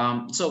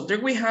 So there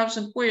we have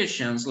some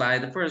questions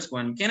like the first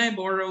one. Can I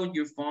borrow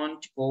your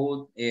phone to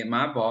call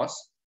my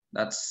boss?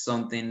 That's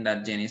something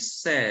that Jenny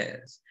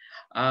says.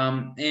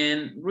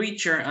 And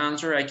Richard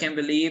answer, I can't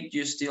believe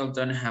you still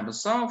don't have a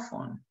cell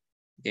phone.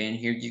 Okay, and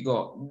here you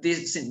go.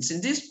 This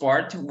in this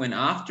part, when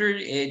after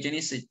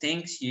Jenny said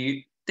thanks,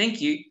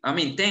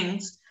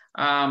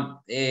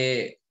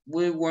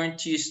 we want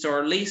to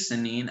start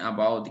listening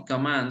about the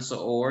commands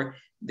or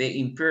the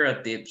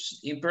imperatives.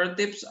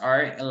 Imperatives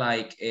are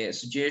like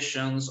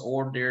suggestions,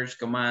 orders,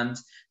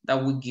 commands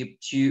that we give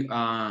to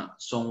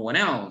someone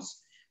else.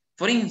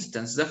 For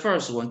instance, the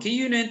first one, can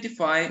you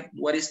identify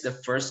what is the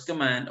first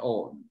command?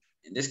 Or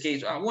in this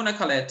case, I want to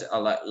call it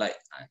like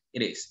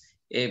it is.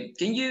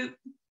 Can you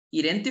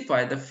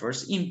identify the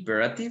first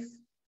imperative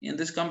in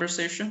this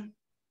conversation?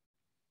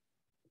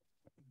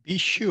 Be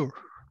sure.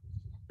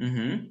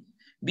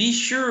 Be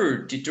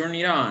sure to turn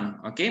it on.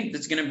 Okay,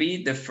 that's going to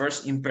be the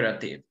first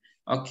imperative.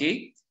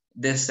 Okay,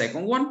 the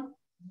second one.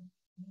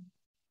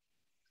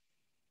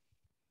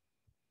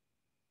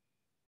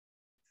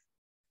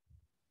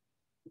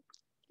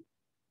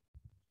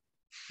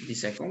 The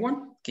second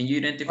one, can you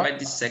identify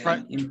the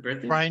second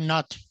imperative?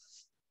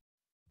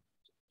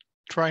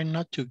 Try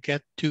not to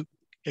get too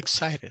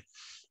excited.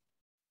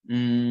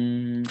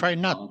 Try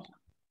not.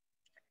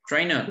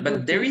 Try not,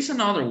 but there is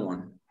another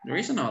one. There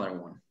is another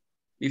one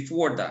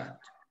before that.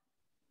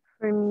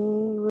 For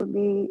me, would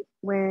be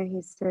where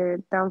he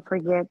said, don't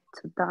forget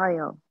to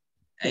dial.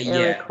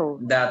 Yeah,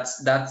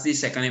 that's the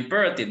second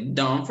imperative.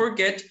 Don't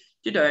forget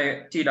to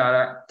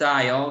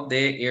dial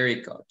the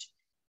area code.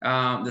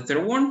 The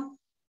third one.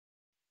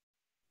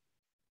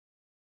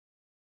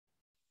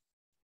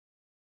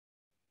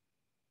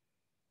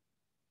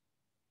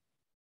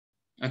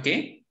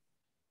 Okay.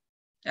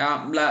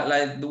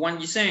 Like the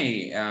one you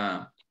say.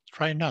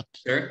 Try not.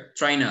 Sir,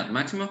 try not.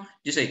 Maximo,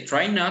 you say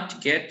try not to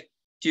get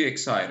too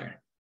excited.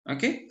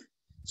 Okay.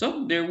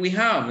 So there we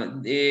have.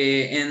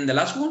 And the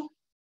last one.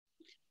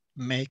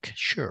 Make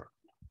sure.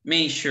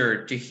 Make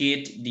sure to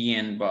hit the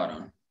end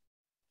button.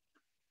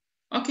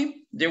 Okay.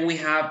 There we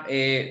have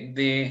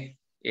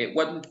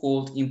what we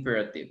call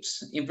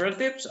imperatives.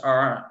 Imperatives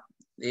are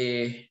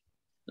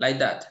like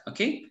that.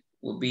 Okay.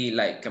 Will be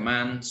like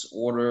commands,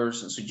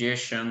 orders,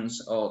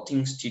 suggestions, or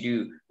things to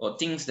do, or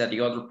things that the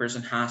other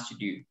person has to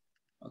do.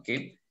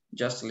 Okay,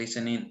 just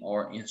listening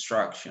or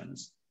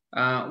instructions.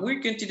 We're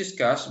going to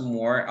discuss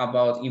more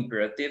about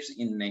imperatives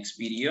in the next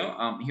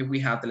video. Here we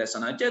have the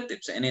lesson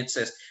adjectives, and it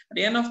says at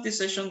the end of this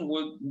session,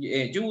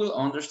 you will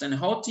understand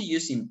how to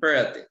use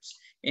imperatives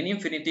and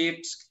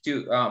infinitives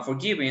for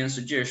giving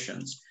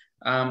suggestions.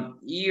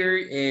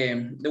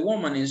 Here, the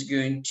woman is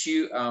going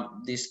to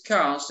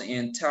discuss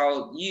and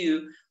tell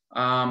you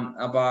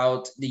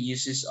about the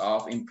uses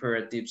of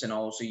imperatives and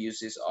also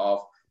uses of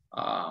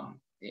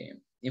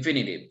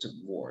infinitive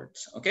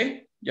words.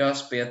 Okay,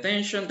 just pay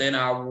attention. Then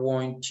I'm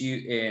going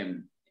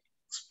to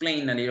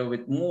explain a little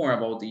bit more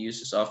about the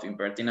uses of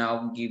imperative.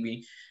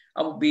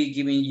 I will be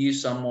giving you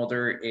some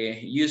other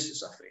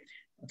uses of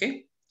it.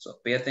 Okay, so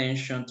pay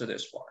attention to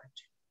this part.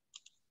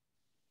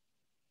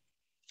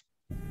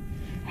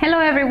 Hello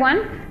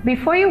everyone.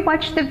 Before you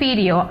watch the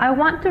video, I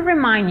want to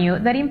remind you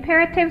that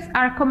imperatives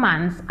are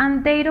commands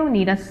and they don't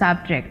need a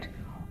subject.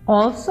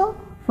 Also,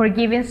 for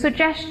giving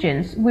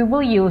suggestions, we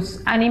will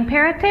use an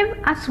imperative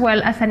as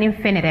well as an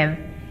infinitive.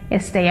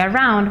 Stay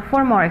around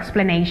for more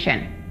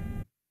explanation.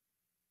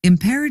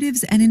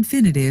 Imperatives and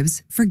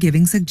infinitives for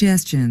giving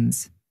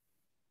suggestions.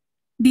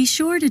 Be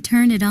sure to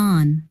turn it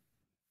on.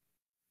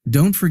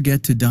 Don't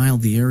forget to dial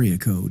the area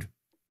code.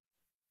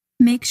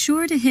 Make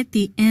sure to hit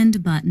the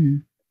end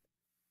button.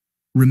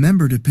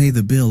 Remember to pay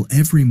the bill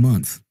every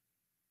month.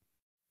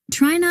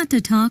 Try not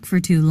to talk for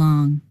too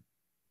long.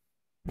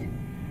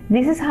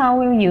 This is how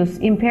we'll use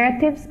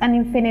imperatives and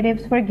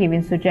infinitives for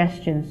giving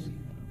suggestions.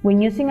 When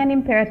using an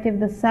imperative,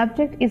 the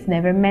subject is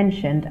never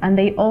mentioned and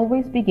they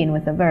always begin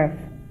with a verb.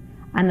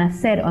 And as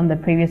said on the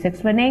previous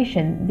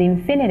explanation, the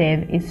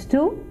infinitive is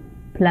to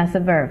plus a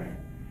verb.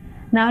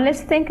 Now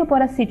let's think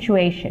about a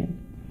situation.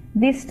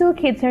 These two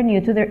kids are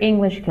new to their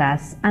English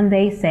class and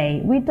they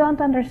say, "We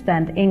don't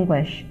understand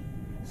English."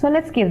 So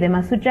let's give them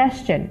a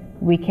suggestion.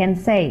 We can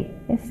say,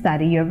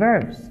 study your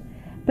verbs.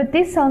 But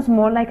this sounds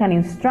more like an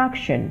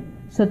instruction.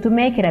 So to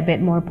make it a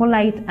bit more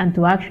polite and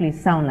to actually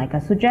sound like a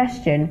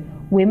suggestion,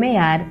 we may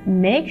add,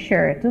 make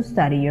sure to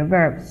study your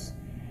verbs.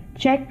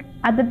 Check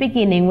at the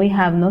beginning we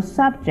have no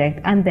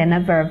subject and then a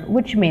verb,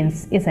 which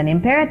means it's an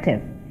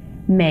imperative.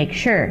 Make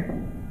sure.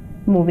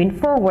 Moving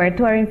forward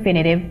to our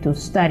infinitive, to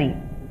study.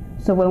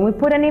 So when we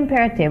put an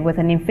imperative with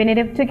an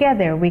infinitive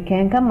together, we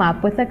can come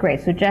up with a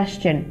great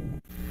suggestion.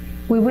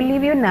 We will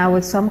leave you now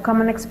with some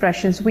common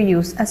expressions we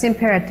use as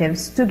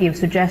imperatives to give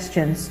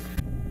suggestions.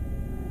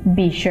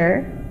 Be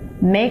sure,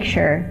 make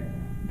sure,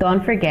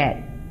 don't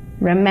forget,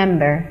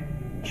 remember,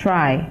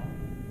 try.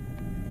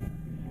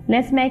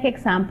 Let's make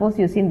examples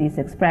using these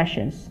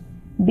expressions.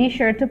 Be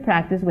sure to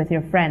practice with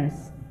your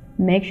friends.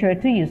 Make sure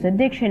to use a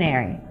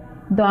dictionary.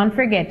 Don't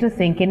forget to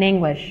think in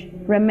English.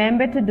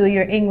 Remember to do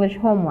your English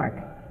homework.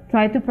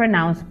 Try to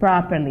pronounce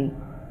properly.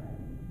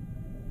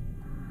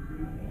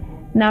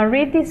 Now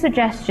read these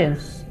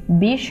suggestions.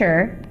 Be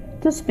sure,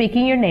 to speak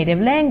in your native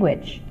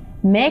language.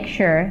 Make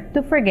sure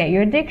to forget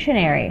your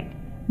dictionary.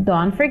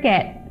 Don't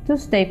forget to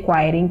stay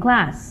quiet in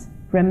class.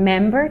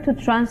 Remember to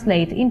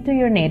translate into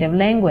your native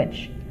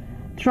language.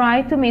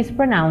 Try to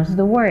mispronounce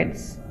the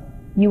words.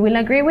 You will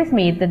agree with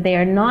me that they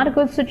are not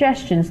good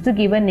suggestions to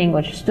give an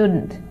English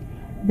student.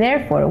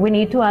 Therefore, we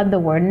need to add the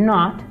word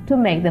not to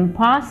make them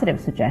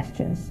positive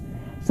suggestions.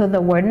 So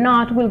the word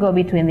not will go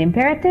between the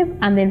imperative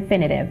and the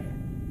infinitive.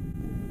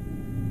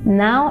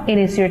 Now it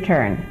is your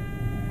turn.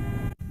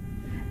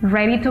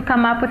 Ready to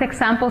come up with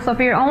examples of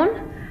your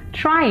own?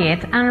 Try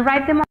it and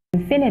write them on.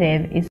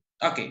 Infinitive is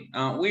okay.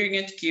 We're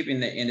going to keep in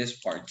this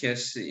part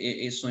because it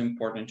is so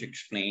important to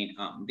explain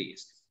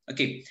this.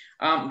 Okay.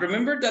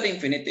 Remember that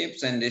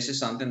infinitives, and this is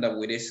something that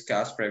we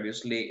discussed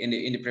previously in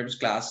the previous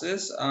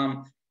classes.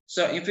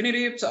 So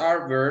infinitives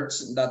are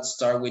verbs that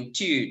start with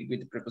to, with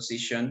the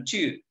preposition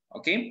to.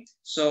 Okay.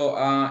 So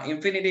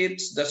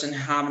infinitives doesn't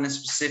have a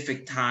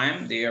specific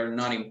time. They are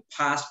not in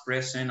past,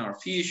 present, or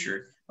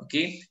future.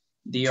 Okay.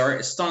 They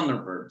are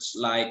standard verbs,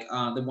 like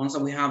the ones that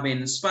we have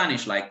in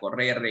Spanish, like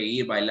correr,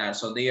 reír, bailar.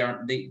 So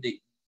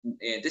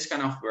this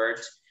kind of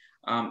words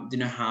do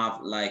not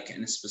have like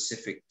a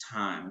specific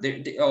time.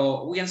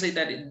 Or we can say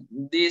that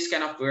this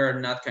kind of word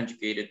are not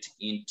conjugated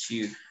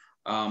into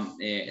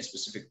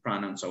specific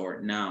pronouns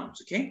or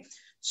nouns. Okay,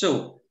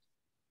 so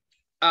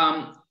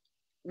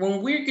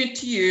when we're going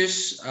to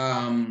use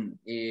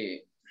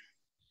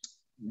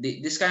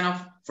this kind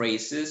of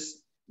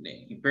phrases,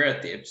 the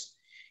imperatives,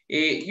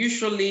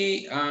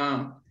 usually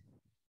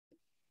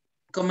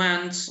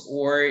commands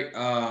or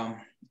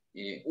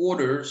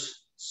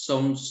orders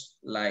sounds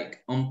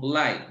like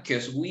unpolite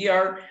because we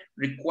are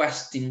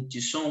requesting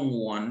to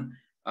someone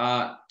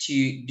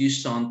to do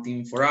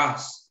something for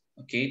us.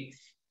 Okay,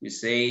 we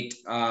say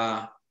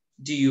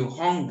do your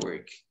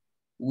homework.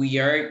 We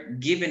are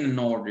giving an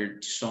order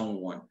to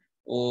someone.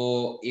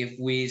 Or if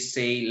we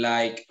say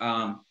like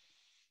open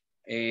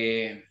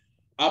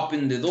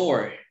the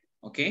door,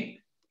 okay,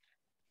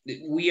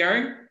 we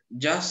are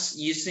just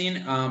using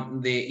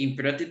the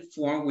imperative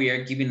form. We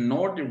are giving an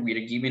order, we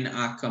are giving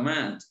a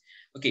command.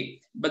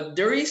 Okay, but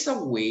there is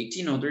a way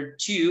in order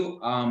to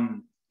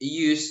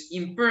use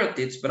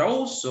imperatives, but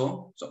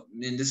also, so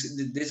in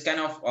this kind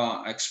of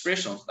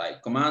expressions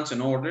like commands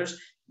and orders,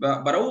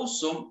 but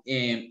also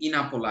in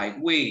a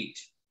polite way.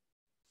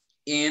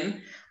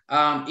 And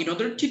in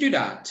order to do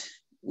that,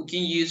 we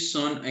can use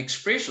some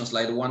expressions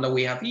like the one that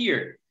we have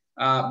here.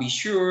 Be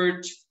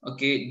sure,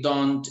 okay,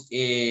 don't,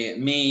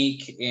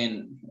 make,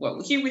 and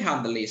well, here we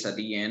have the list at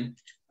the end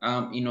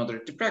in order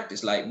to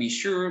practice, like be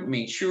sure,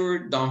 make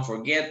sure, don't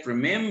forget,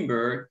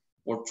 remember,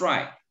 or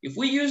try. If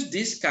we use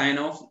this kind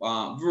of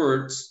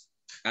words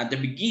at the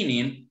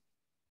beginning,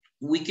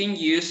 we can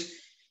use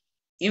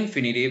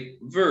infinitive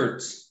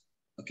verbs,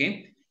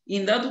 okay?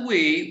 In that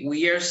way,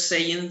 we are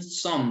saying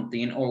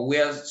something or we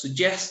are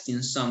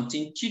suggesting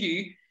something to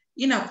do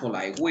in a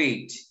polite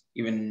way.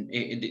 Even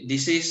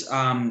this is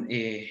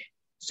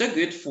so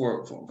good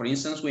for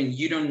instance, when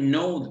you don't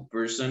know the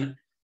person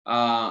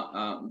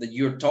that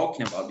you're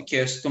talking about,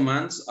 because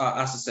commands,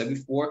 as I said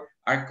before,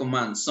 are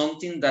commands,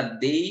 something that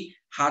they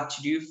had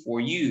to do for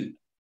you.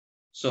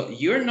 So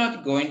you're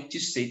not going to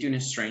say to a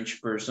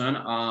strange person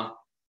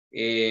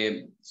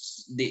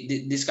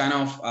this kind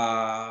of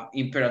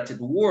imperative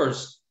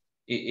words.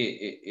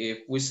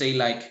 If we say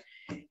like,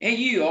 hey,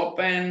 you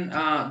open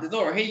the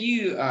door, hey,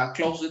 you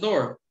close the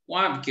door.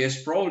 Why?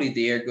 Because probably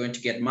they are going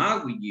to get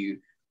mad with you,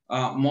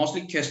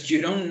 mostly because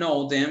you don't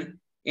know them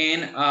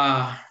and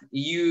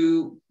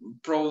you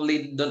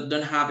probably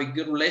don't have a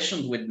good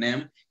relation with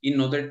them in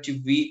order to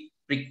be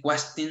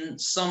requesting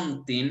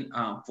something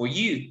for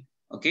you,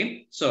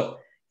 okay? So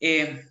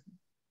if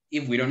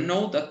we don't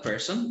know that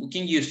person, we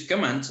can use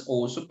commands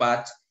also,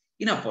 but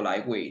in a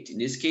polite way. In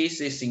this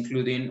case, it's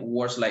including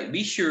words like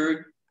be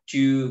sure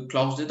to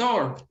close the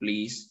door,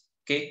 please.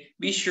 Okay,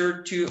 be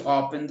sure to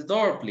open the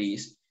door,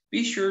 please.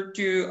 Be sure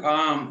to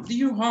do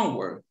your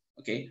homework,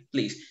 okay,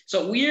 please.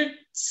 So we're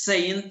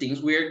saying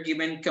things, we're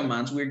giving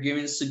commands, we're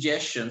giving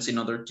suggestions in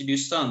order to do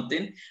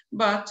something,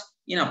 but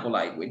in a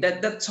polite way.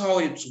 That's how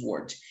it's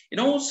worked. And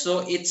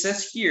also it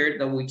says here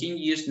that we can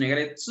use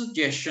negative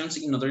suggestions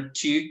in order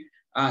to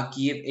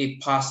give a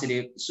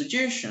positive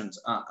suggestions.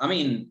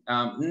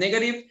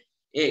 Negative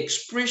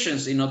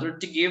expressions in order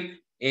to give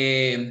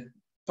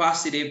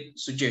positive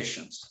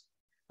suggestions.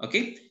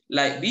 Okay,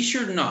 like be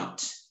sure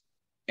not.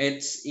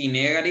 It's a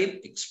negative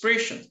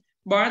expression,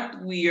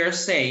 but we are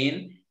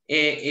saying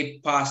a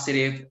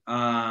positive.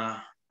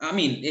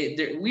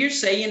 We're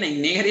saying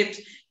a negative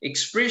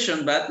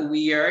expression, but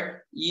we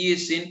are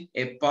using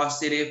a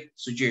positive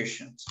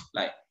suggestions.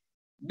 Like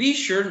be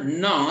sure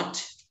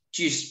not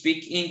to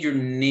speak in your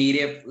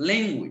native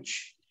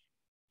language.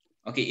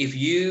 Okay, if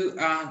you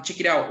check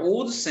it out,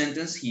 all the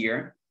sentence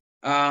here,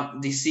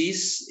 this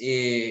is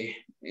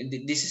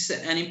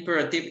an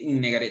imperative in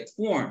negative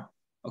form.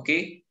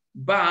 Okay,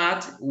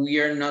 but we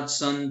are not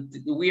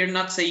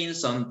saying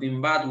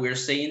something bad. We are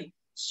saying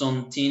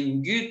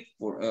something good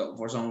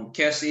for someone,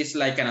 because it's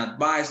like an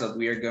advice that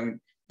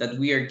that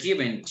we are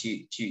given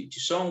to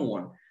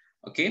someone,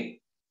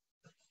 okay?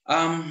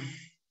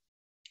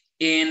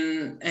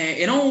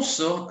 And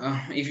also,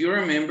 if you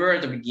remember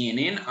at the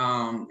beginning,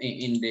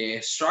 in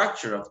the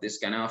structure of this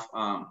kind of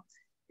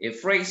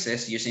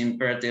phrases using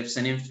imperatives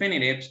and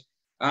infinitives,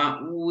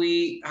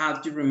 we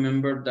have to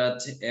remember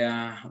that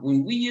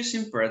when we use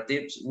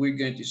imperatives, we're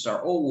going to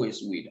start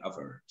always with a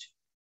verb.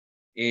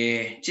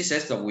 She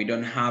says that we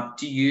don't have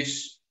to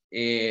use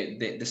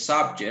the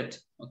subject,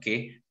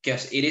 okay,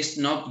 because it is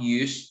not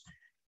used.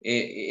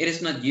 It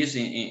is not used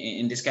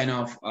in this kind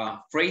of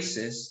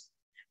phrases,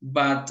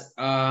 but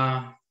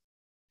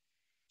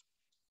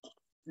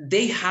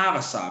they have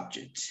a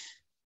subject.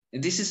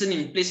 This is an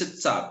implicit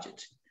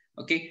subject.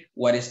 Okay,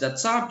 what is that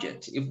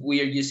subject if we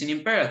are using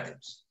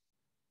imperatives?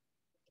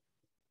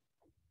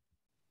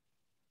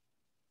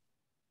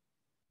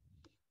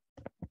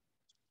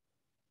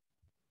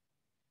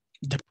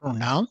 The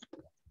pronoun?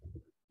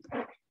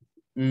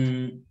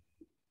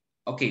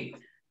 Okay,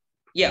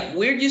 yeah,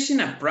 we're using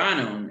a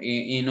pronoun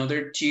in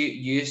order to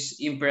use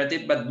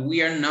imperative, but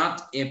we are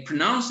not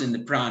pronouncing the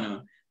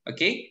pronoun,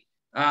 okay?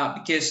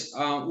 Because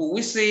when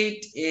we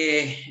say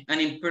an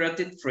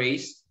imperative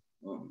phrase,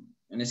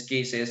 in this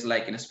case it's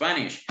like in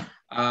Spanish,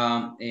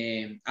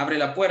 abre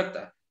la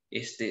puerta,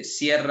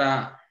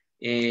 cierra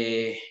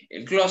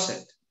el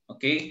closet,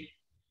 okay?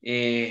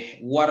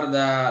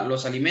 Guarda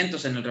los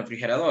alimentos en el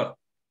refrigerador.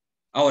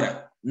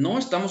 Ahora, no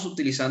estamos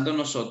utilizando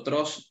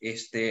nosotros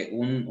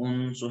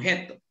un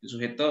sujeto. El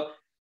sujeto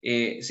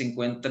se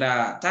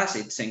encuentra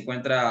tácito,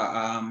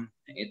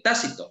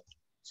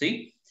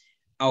 ¿sí?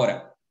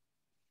 Ahora,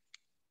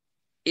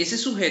 ese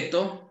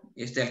sujeto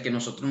al que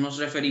nosotros nos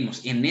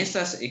referimos en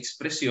esas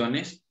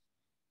expresiones,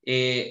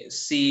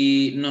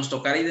 si nos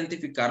tocara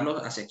identificarlo,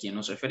 ¿hacia quién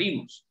nos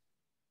referimos?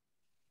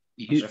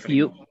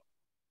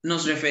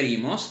 Nos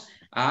referimos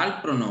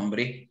al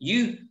pronombre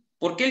you.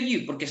 ¿Por qué el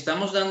you? Porque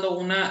estamos dando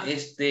un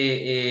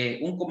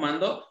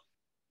comando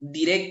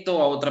directo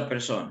a otra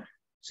persona,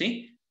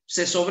 ¿sí?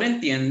 Se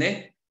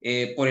sobreentiende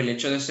por el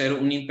hecho de ser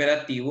un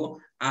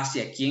imperativo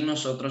hacia quien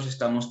nosotros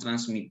estamos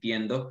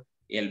transmitiendo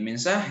el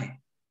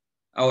mensaje.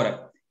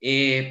 Ahora,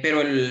 pero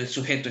el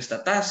sujeto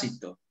está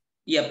tácito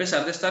y a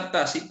pesar de estar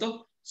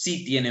tácito,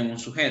 sí tiene un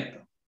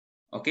sujeto,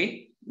 ¿ok?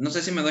 No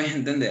sé si me doy a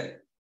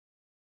entender.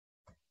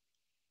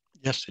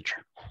 Yes,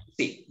 teacher.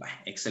 Sí,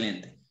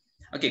 excelente.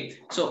 Okay,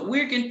 so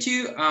we're going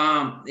to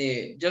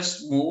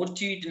just move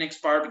to the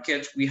next part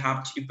because we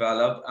have to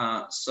develop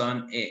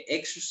some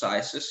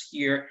exercises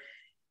here.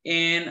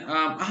 And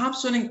I have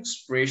some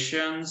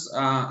expressions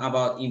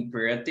about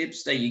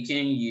imperatives that you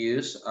can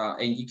use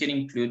and you can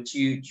include to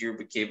your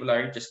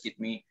vocabulary. Just give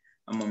me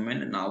a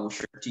moment and I will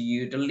share to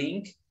you the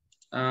link.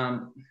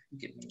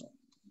 Give me one.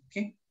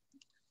 Okay.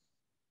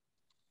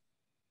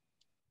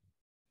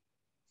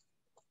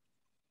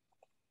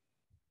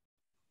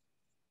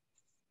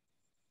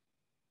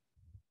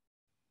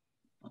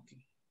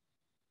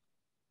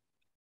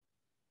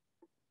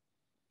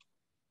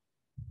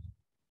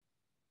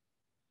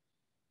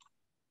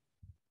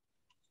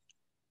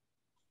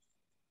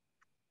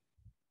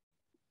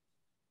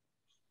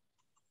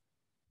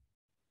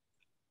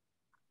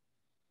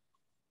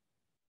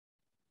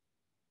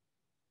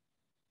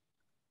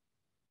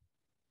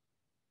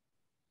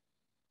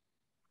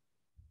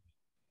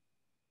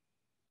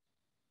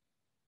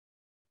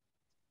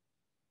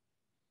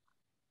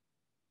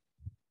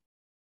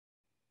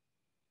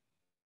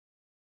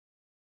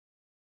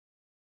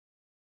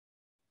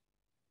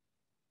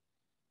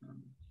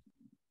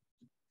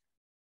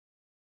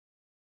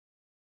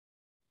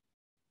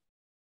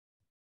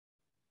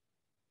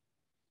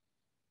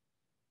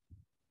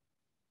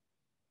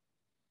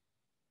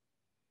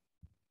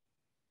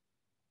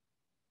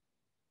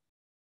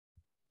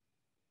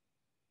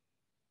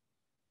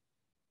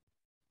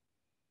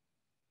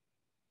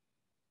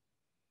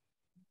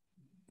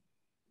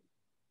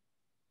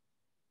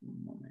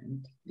 One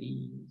moment,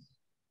 please.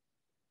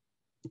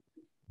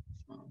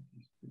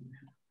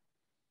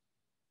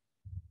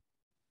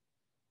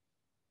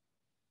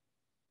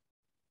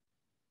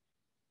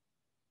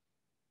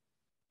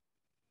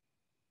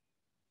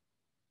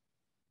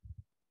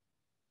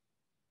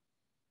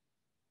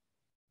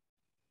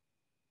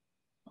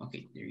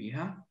 Okay, there you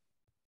have.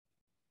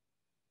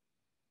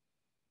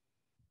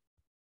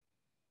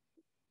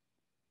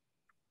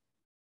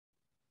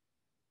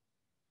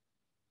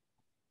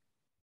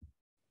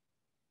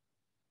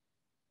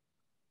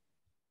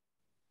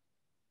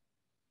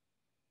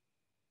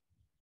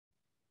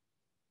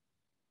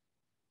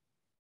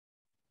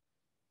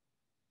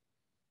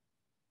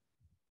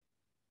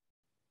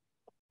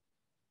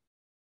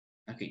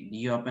 Okay, do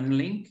you open the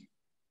link?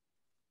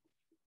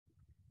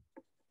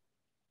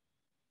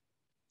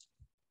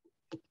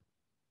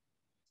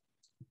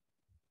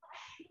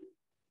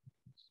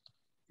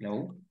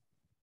 Hello?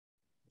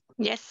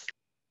 Yes.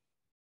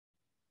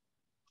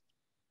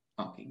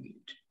 Okay, good.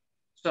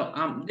 So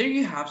there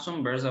you have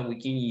some verbs that we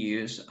can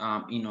use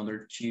in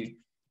order to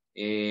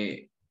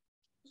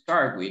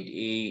start with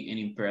an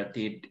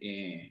imperative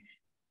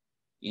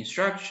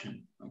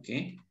instruction,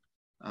 okay?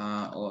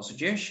 or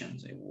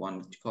suggestions, if you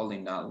want to call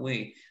it that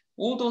way.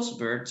 All those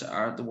verbs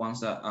are the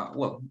ones that,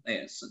 well,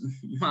 yes,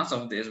 most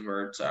of these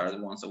verbs are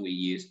the ones that we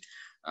use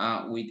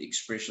with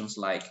expressions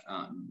like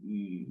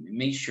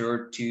make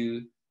sure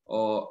to,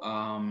 or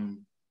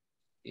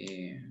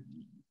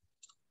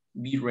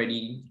be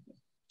ready,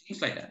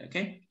 things like that.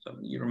 Okay, so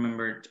you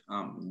remembered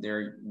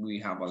there we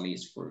have a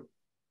list for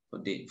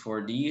the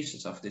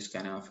uses of this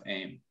kind of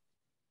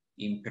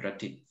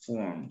imperative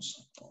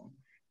forms.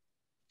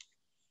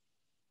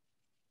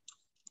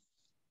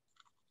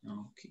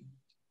 Okay,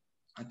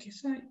 I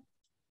guess I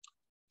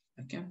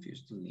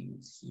confused the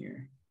links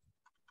here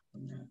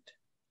or not.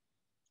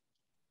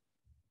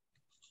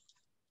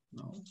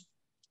 No.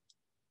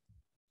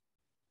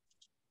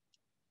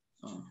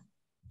 Oh,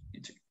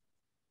 it's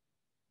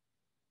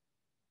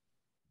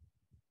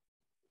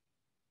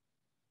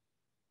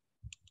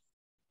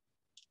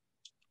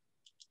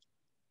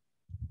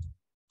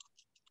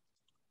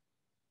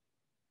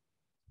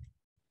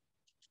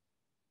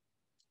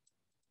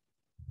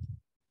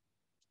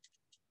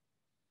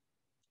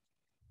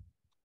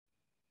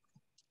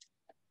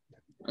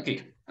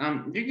okay.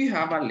 Do you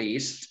have a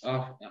list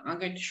of? I'm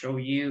going to show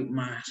you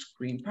my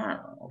screen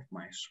part of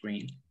my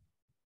screen.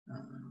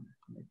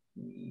 Let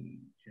me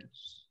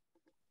just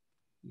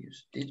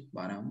use this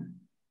bottom.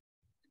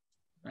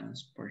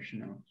 That's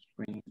portion of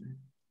screen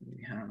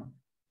we have,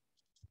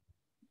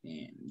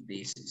 and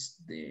this is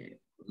the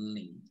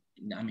link.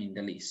 I mean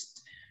the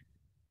list.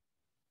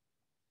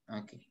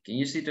 Okay, can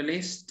you see the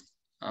list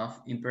of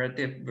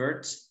imperative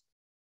verbs?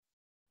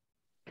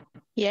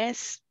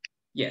 Yes.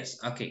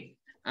 Yes. Okay.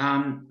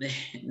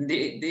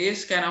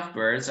 These kind of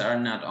verbs are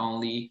not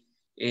only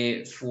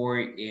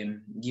for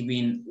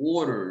giving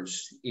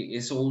orders,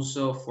 it's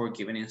also for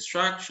giving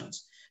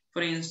instructions.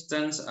 For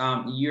instance,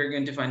 you're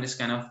going to find this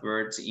kind of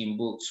verbs in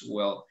books,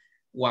 well,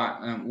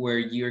 where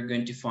you're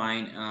going to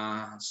find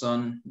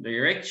some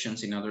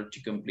directions in order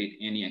to complete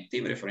any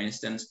activity. For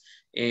instance,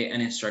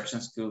 an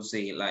instructions could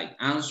say like,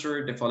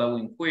 answer the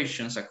following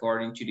questions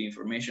according to the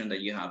information that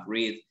you have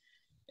read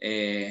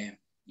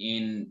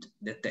in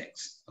the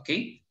text,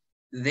 okay?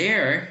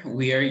 There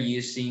we are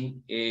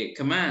using a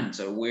command,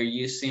 so we're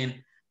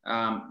using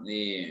well,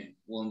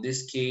 in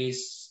this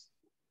case,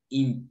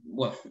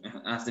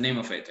 as the name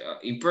of it,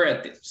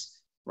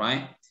 imperatives,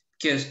 right?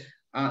 Because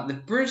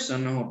the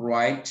person who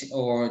write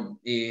or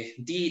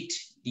did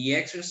the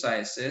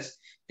exercises,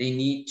 they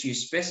need to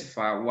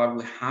specify what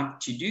we have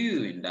to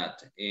do in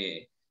that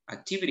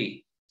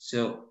activity.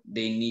 So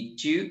they need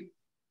to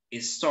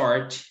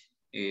start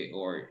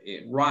or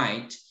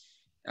write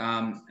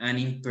an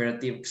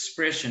imperative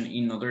expression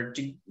in order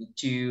to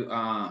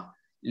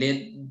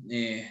let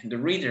the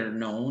reader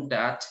know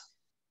that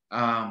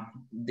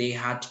they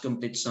had to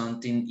complete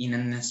something in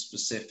a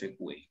specific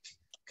way.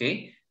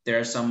 Okay, there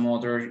are some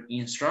other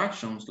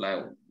instructions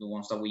like the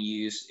ones that we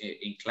use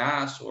in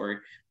class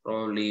or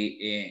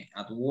probably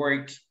at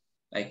work,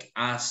 like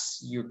ask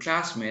your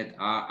classmate,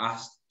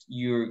 ask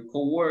your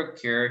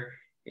coworker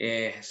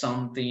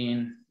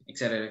something,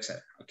 etc.,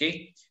 etc.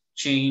 Okay,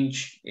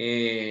 change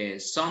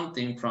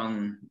something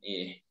from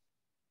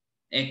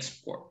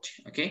export.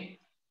 Okay,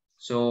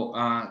 so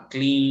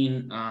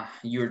clean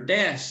your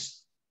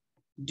desk,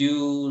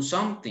 do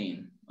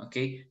something.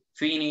 Okay,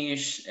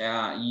 finish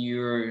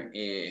your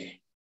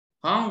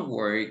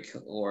homework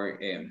or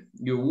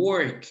your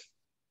work,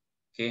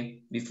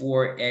 okay,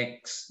 before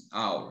X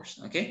hours.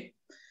 Okay,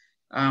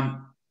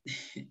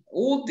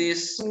 all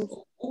these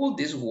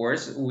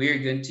words, we're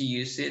going to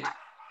use it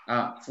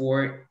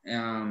for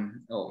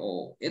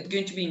it's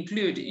going to be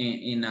included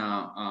in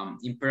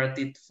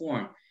imperative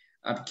form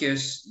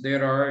because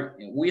there are,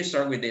 we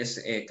start with this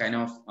kind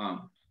of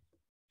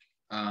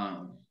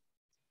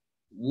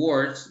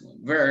words,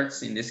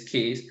 verbs in this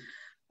case,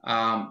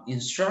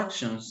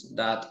 instructions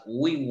that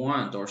we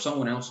want or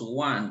someone else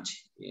want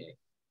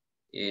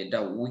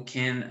that we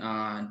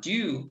can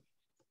do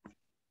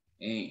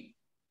in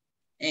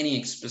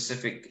any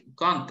specific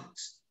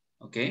context.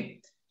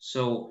 Okay,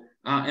 so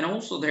and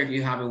also there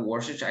you have a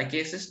word search. I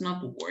guess it's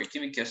not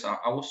working because I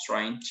was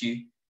trying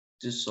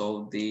to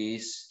solve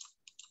this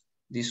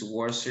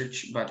word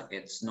search, but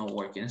it's not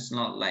working. It's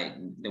not like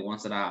the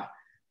ones that I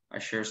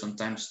share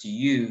sometimes to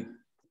you,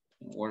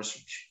 word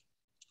search.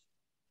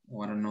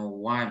 Well, I don't know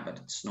why, but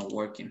it's not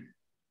working.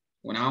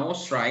 When I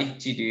was trying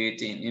to do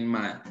it in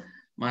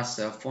my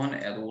cell phone,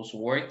 it was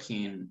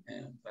working,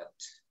 but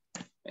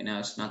right now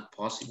it's not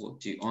possible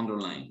to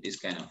underline this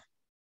kind of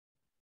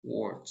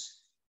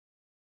words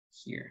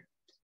here.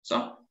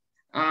 So,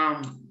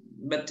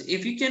 but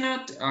if you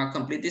cannot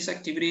complete this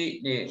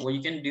activity, what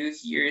you can do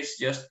here is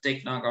just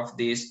take note of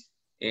these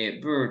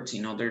verbs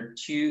in order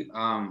to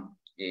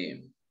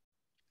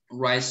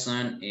write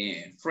some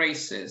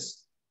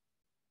phrases,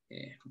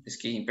 this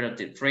case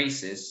imperative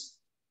phrases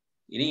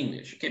in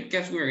English, okay?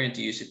 Because we're going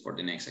to use it for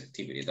the next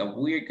activity that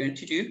we're going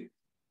to do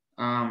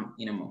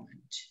in a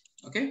moment,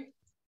 okay?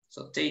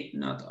 So take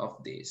note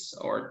of this,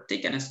 or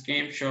take a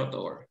screenshot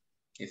or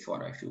a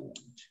photo if you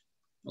want,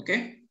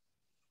 okay?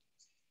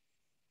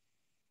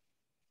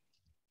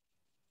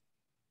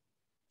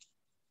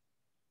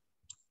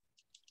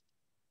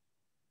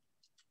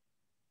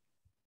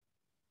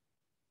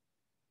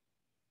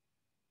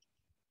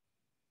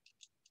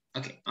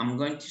 Okay, I'm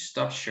going to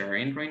stop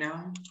sharing right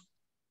now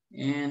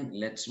and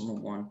let's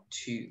move on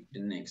to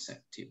the next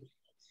activity.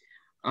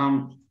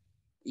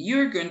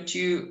 You're going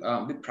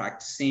to be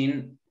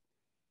practicing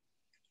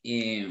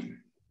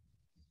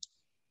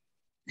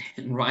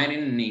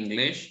writing in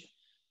English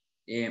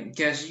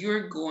because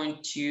you're going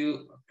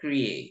to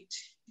create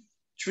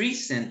 3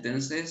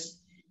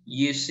 sentences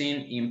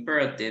using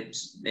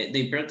imperatives,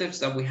 the imperatives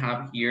that we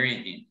have here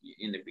in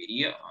the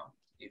video.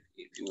 If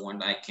you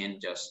want, I can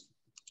just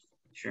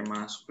share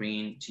my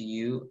screen to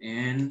you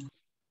and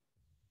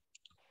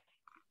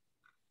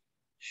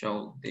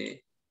show the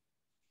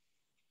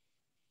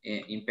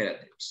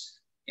imperatives.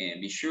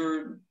 And be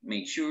sure,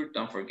 make sure,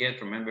 don't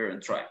forget, remember,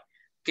 and try.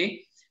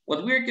 Okay,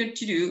 what we're going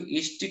to do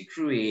is to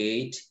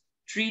create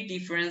 3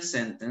 different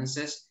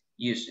sentences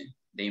using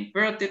the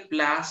imperative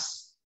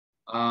plus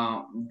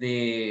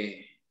the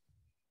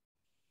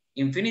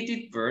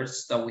infinitive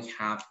verbs that we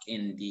have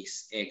in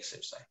this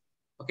exercise.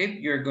 Okay,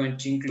 you're going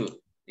to include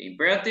the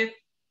imperative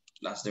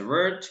plus the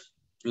verb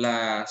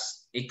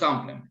plus a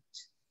complement.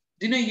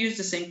 Do not use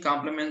the same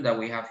complement that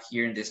we have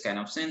here in this kind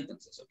of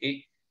sentences,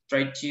 okay?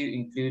 Try to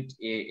include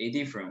a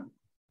different one,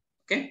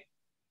 okay?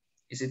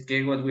 Is it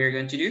clear what we're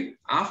going to do?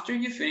 After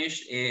you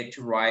finish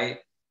to write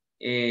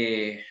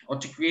or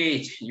to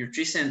create your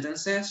 3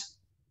 sentences,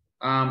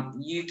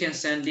 you can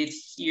send it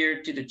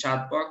here to the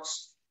chat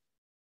box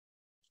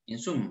in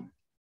Zoom.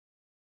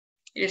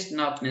 It is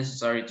not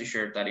necessary to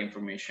share that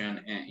information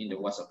in the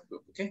WhatsApp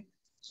group, okay?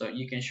 So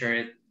you can share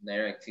it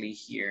directly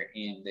here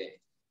in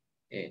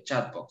the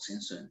chat box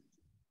in Zoom.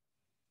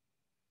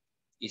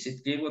 Is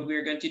it clear what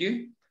we're going to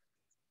do?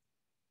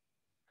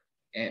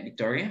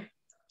 Victoria?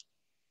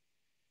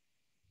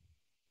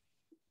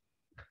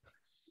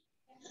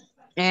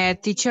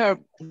 Teacher,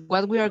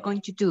 what we are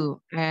going to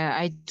do,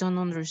 I don't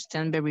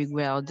understand very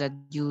well that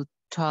you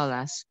told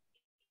us.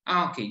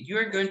 Okay, you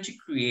are going to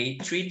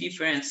create 3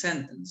 different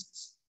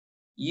sentences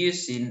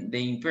using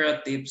the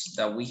imperatives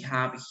that we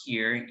have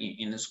here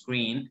in the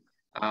screen.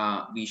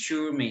 Be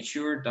sure, make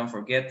sure, don't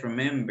forget,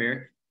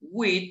 remember,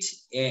 with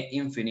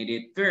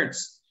infinitive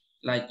verbs.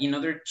 Like in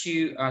order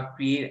to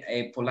create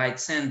a polite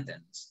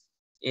sentence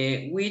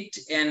with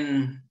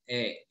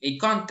a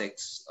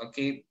context,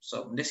 okay?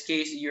 So in this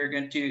case, you're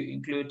going to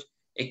include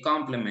a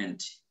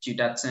complement to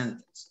that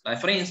sentence.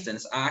 Like for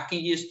instance, I can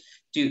use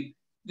to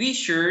be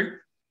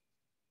sure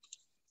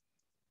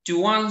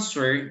to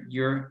answer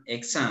your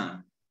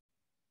exam,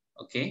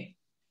 okay?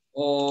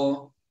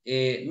 Or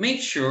make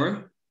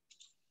sure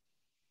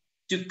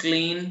to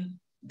clean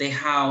the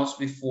house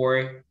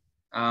before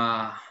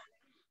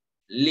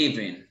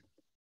leaving.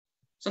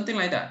 Something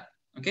like that,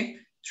 okay?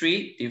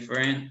 3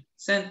 different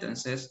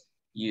sentences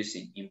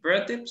using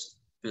imperatives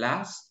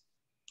plus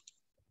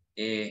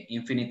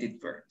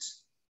infinitive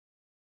verbs.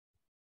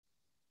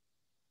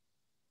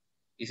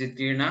 Is it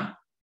clear now?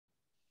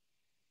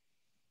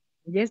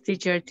 Yes,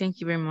 teacher, thank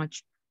you very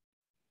much.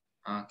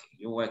 Okay,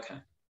 you're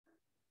welcome.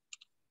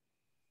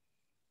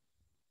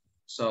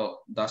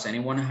 So does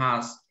anyone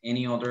has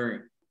any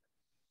other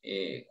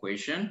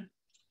question?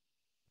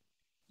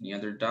 Any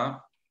other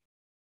doubt?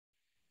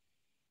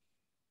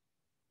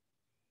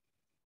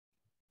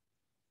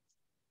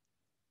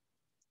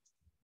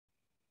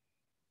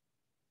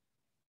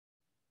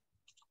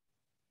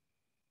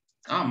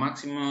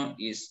 Maximo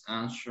is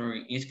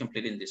answering, is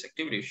completing this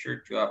activity.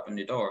 Sure to open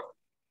the door.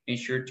 Make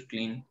sure to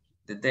clean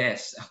the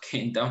desk.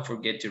 Okay, don't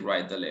forget to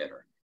write the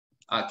letter.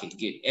 Okay,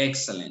 good,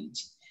 excellent.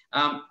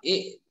 I'm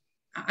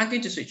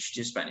going to switch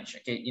to Spanish,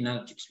 okay, you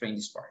know, to explain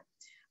this part.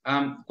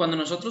 Cuando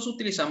nosotros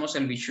utilizamos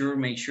el be sure,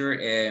 make sure,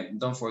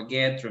 don't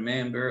forget,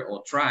 remember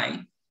o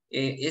try,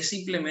 es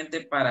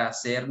simplemente para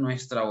hacer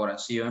nuestra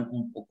oración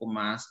un poco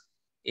más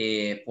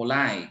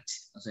polite,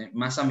 o sea,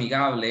 más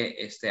amigable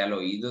al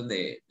oído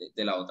de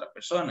la otra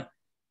persona.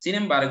 Sin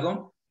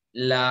embargo,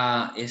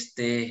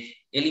 el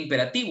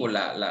imperativo,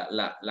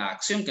 la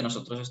acción que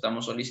nosotros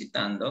estamos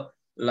solicitando,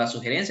 la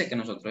sugerencia que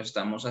nosotros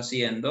estamos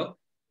haciendo,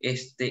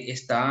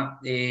 está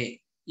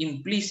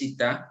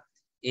implícita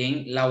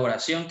en la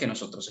oración que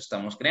nosotros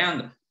estamos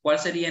creando. ¿Cuál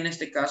sería en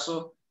este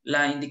caso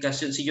la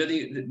indicación? Si yo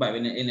digo,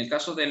 en el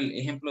caso del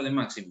ejemplo de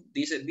Máximo,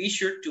 dice, be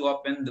sure to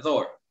open the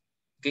door.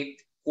 ¿Okay?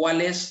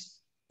 ¿Cuál es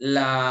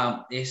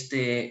la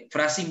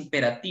frase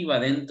imperativa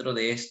dentro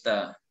de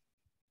esta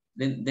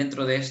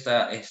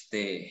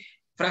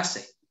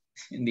frase?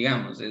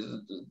 Digamos,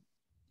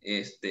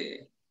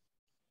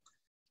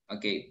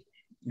 okay,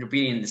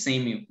 repeating the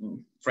same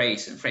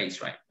phrase,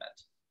 right?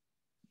 But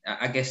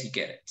I guess you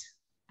get it.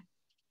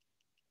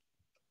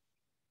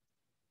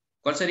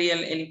 ¿Cuál sería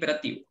el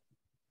imperativo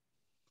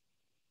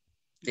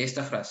de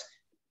esta frase?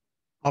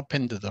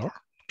 Open the door.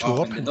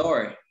 Open the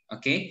door,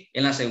 ok.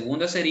 En la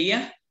segunda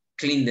sería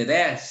clean the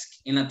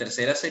desk. En la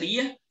tercera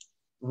sería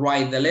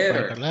write the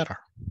letter. Write the letter.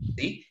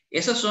 ¿Sí?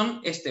 Esas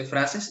son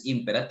frases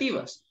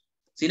imperativas.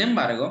 Sin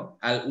embargo,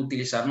 al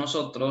utilizar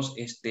nosotros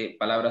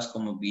palabras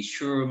como be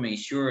sure, make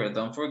sure,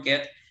 don't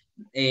forget,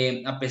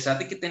 a pesar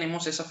de que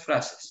tenemos esas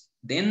frases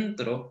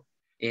dentro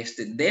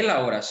de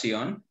la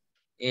oración,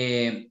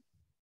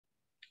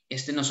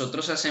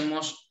 nosotros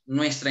hacemos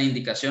nuestra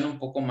indicación un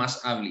poco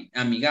más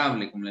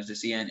amigable, como les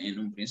decía en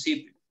un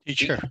principio.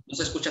 Teacher. ¿Sí? No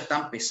se escucha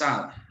tan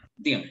pesada.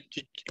 Dígame.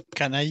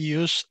 Can I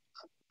use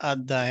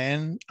at the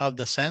end of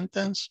the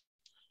sentence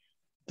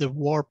the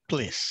word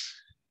please?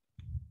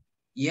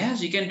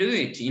 Yes, you can do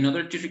it in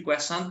order to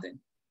request something.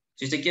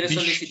 Si usted quiere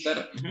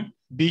solicitar.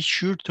 Be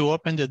sure to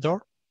open the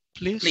door,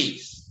 please.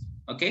 Please.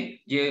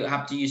 Okay. You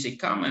have to use a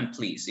comment,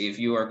 please, if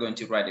you are going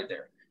to write it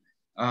there.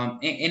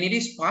 And it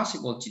is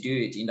possible to do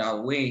it in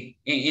that way.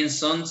 In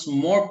sounds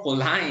more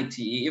polite,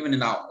 even in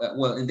that,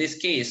 well, in this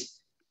case.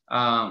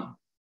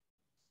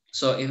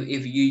 So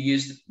if you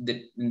use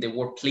the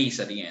word please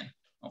at the end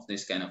of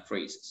this kind of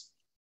phrases.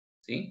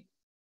 See?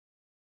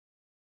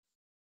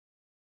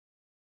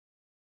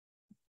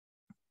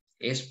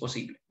 Es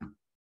posible.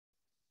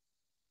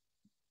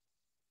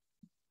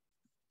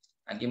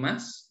 ¿Alguien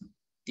más?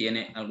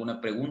 ¿Tiene alguna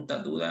pregunta,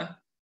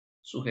 duda,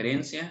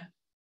 sugerencia?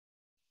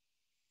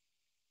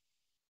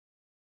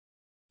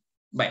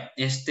 Bueno,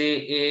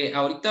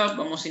 ahorita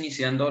vamos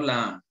iniciando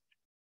la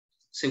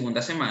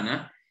segunda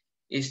semana.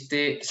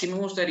 Sí me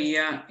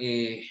gustaría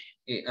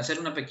hacer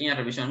una pequeña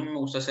revisión. A mí me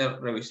gusta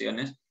hacer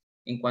revisiones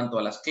en cuanto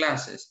a las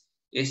clases.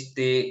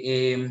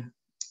 De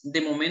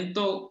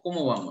momento,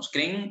 ¿cómo vamos?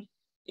 ¿Creen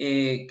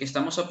que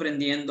estamos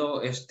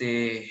aprendiendo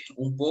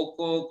un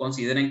poco?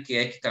 ¿Consideran que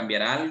hay que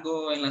cambiar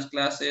algo en las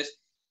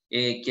clases?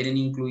 ¿Quieren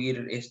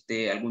incluir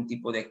algún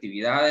tipo de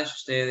actividades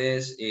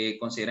ustedes?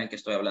 ¿Consideran que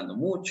estoy hablando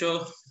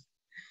mucho?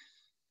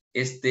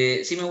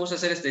 Sí me gusta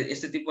hacer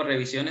este tipo de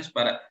revisiones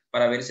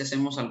para ver si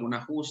hacemos algún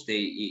ajuste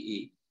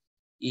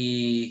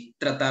y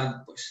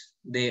tratar pues,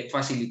 de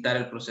facilitar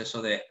el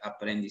proceso de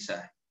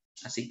aprendizaje.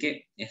 Así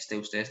que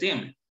ustedes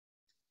díganme,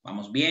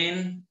 ¿vamos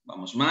bien?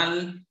 ¿Vamos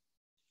mal?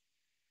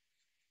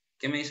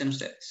 ¿Qué me dicen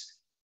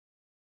ustedes?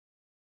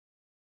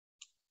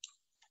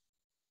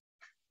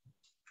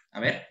 A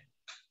ver,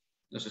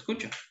 los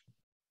escucho.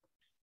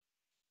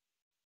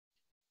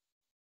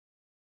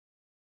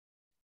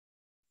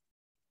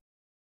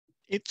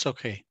 It's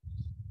okay.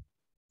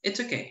 It's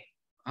okay.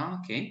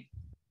 Okay.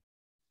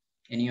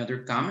 Any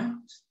other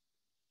comment?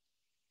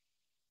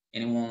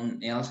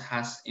 Anyone else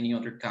has any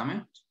other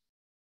comment?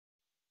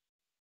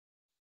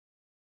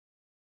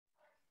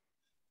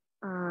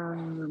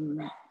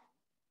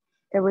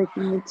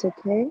 Everything is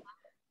okay,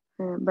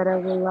 but I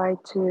would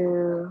like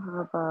to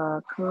have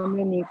a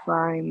comment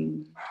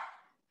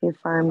if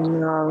I'm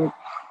not.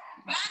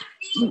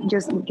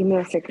 Just give me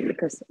a second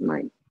because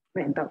my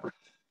dog.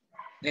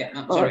 Yeah,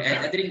 I'm sorry,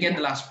 I didn't get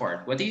the last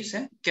part. What did you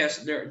say?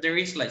 Because there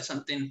is like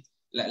something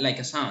like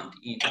a sound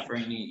in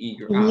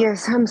your house.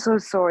 Yes, I'm so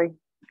sorry.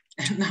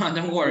 No,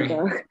 don't worry.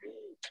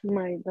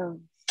 My dog.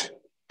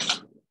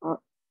 Oh,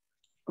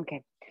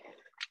 okay.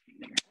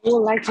 I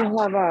would like to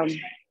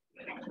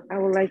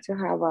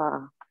have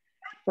a,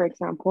 for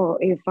example,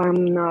 if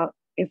I'm not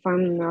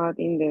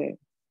in the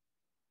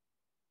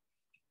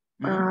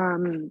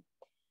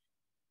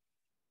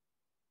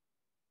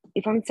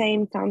if I'm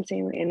saying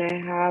something and I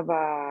have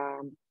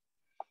a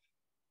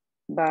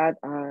bad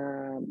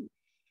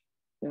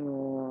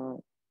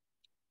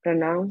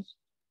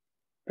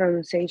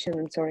pronunciation,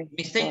 I'm sorry.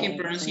 Mistaken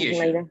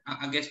pronunciation.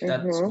 I guess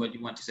that's what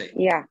you want to say.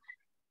 Yeah.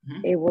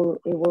 It will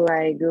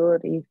like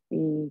good if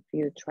you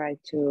try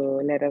to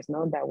let us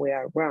know that we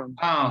are wrong.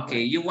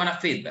 Okay, you want a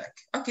feedback.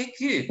 Okay,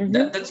 good.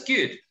 That's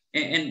good.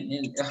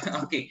 And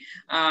okay,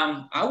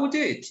 I will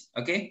do it.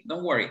 Okay,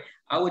 don't worry,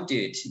 I will do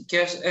it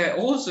because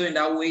also in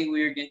that way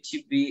we're going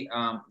to be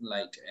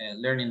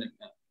learning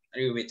a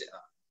little bit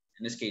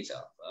in this case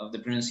of the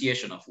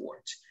pronunciation of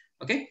words.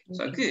 Okay,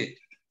 so good.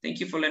 Thank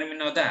you for letting me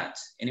know that.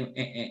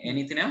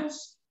 Anything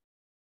else?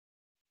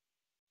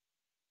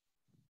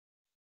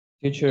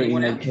 Teacher, in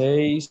my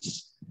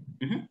case,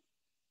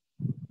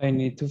 I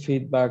need to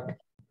feedback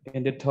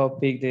in the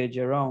topic de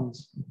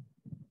gerunds.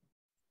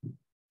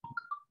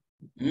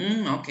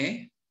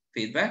 Okay,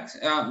 feedback.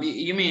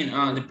 You mean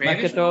the previous?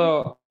 Más que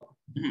todo,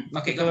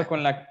 okay, todo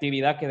con la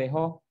actividad que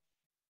dejó.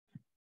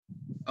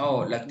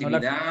 Oh, la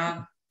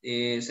actividad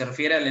se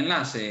refiere al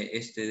enlace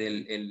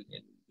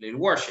del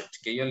worksheet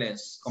que yo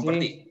les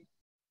compartí. Sí.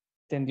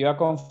 Tendió a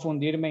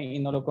confundirme y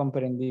no lo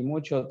comprendí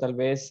mucho. Tal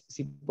vez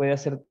si puede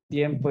hacer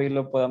tiempo y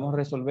lo podamos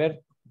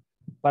resolver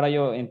para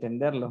yo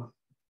entenderlo.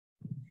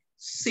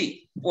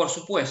 Sí, por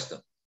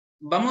supuesto.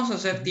 Vamos a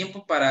hacer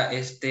tiempo para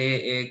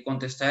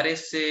contestar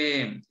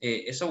ese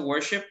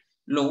workshop.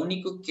 Lo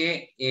único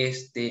que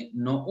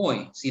no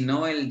hoy,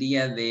 sino el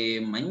día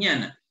de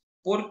mañana.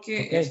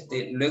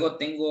 Porque luego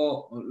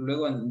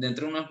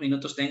dentro de unos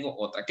minutos tengo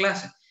otra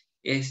clase.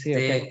 Sí,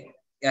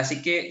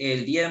 Así que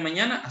el día de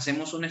mañana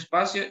hacemos un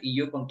espacio y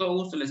yo con todo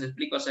gusto les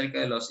explico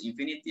acerca de los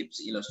infinitives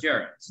y los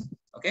gerunds,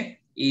 ¿ok?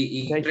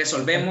 Y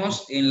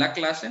resolvemos en la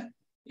clase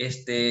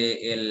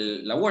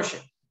la workshop,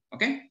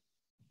 ¿ok?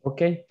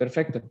 Ok,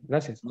 perfecto,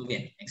 gracias. Muy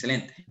bien,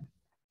 excelente.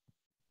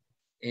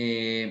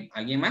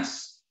 ¿Alguien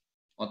más?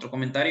 ¿Otro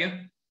comentario?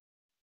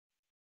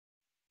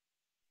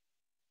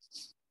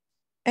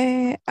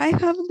 I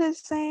have the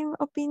same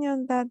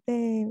opinion that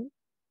the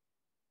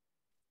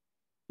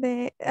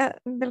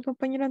del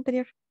compañero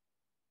anterior.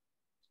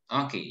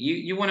 Okay,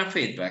 you want a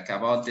feedback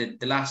about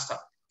the last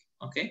topic,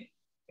 okay?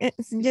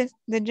 It's just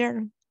the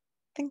journal.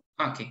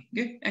 Okay,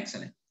 good,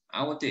 excellent.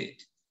 I will do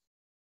it.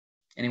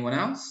 Anyone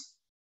else?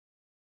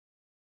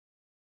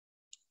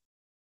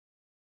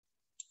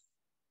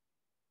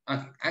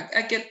 Okay,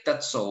 I get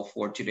that's all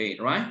for today,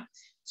 right?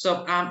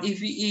 So,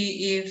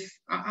 if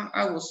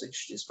I will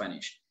switch to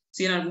Spanish.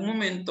 Si en algún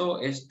momento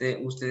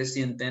ustedes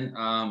sienten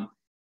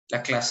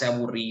la clase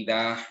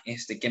aburrida,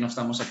 que no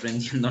estamos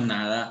aprendiendo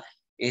nada,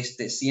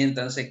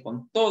 siéntanse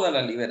con toda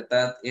la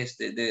libertad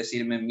de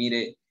decirme,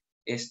 mire,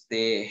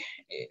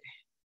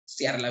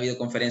 cierre la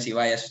videoconferencia y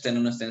vaya si usted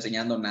no nos está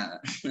enseñando nada.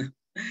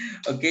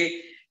 Ok,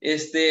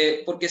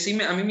 porque sí,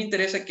 a mí me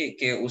interesa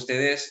que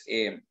ustedes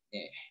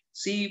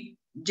sí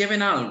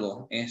lleven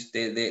algo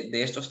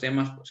de estos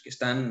temas pues, que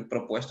están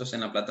propuestos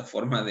en la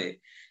plataforma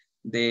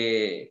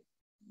de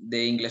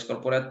Inglés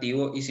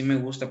Corporativo, y sí me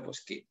gusta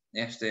pues que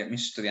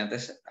mis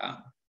estudiantes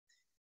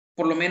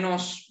por lo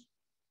menos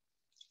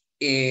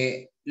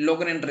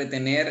logren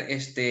retener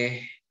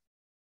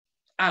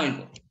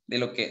algo de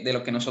lo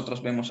que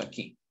nosotros vemos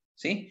aquí,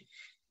 ¿sí?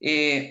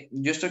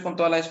 Yo estoy con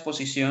toda la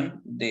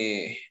disposición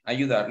de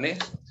ayudarles,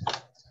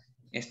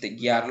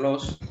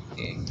 guiarlos,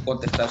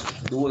 contestar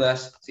sus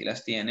dudas si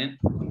las tienen,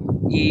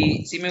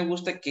 y sí me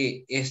gusta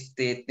que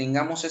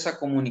tengamos esa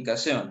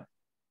comunicación,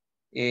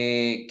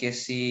 que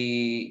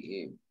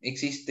si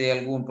existe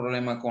algún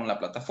problema con la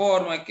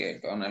plataforma,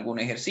 que con algún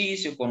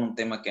ejercicio, con un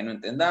tema que no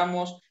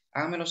entendamos,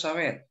 háganmelo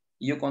saber.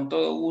 Y yo con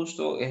todo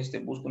gusto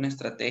busco una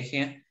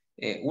estrategia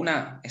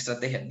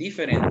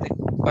diferente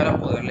para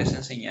poderles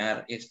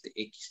enseñar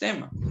X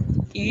tema.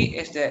 Y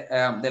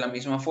de la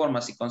misma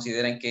forma, si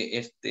consideran que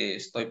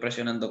estoy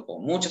presionando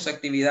con muchas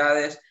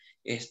actividades,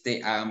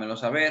 háganmelo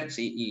saber,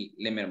 ¿sí?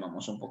 Y le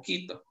mermamos un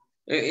poquito.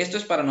 Esto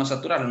es para no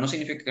saturarlo, no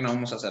significa que no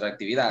vamos a hacer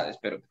actividades,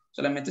 pero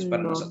solamente es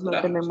para no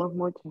saturarlo. No tenemos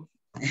muchas.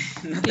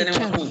 No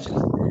tenemos muchas.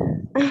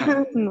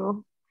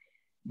 No.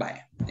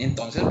 Vaya,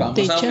 entonces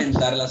vamos a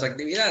aumentar las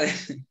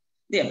actividades.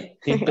 Dígame.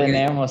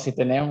 Sí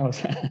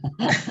tenemos.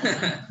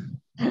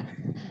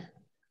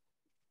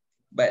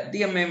 Vaya,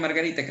 dígame,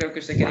 Margarita, creo que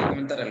usted quería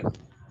comentar algo.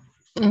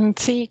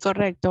 Sí,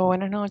 correcto.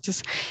 Buenas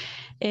noches.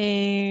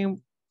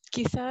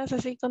 Quizás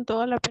así con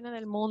toda la pena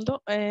del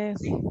mundo,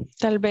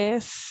 tal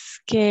vez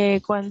que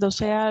cuando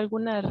sea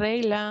alguna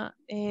regla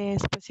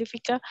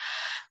específica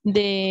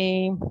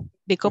de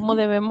cómo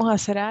debemos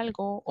hacer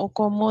algo o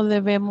cómo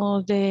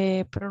debemos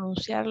de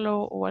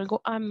pronunciarlo o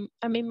algo, a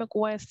mí me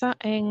cuesta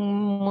en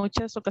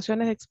muchas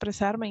ocasiones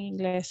expresarme en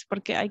inglés,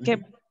 porque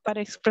para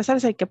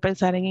expresarse hay que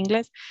pensar en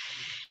inglés.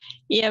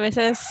 Y a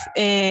veces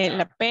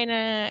la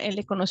pena, el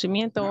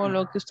desconocimiento o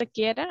lo que usted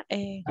quiera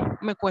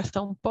me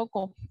cuesta un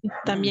poco.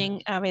 También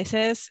a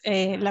veces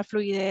la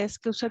fluidez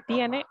que usted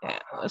tiene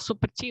es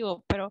súper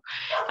chivo, pero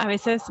a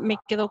veces me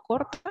quedo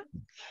corta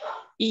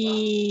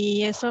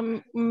y eso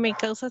me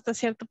causa hasta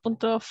cierto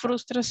punto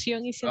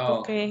frustración y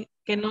siento que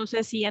no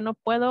sé si ya no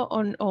puedo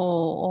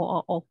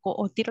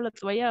o tiro la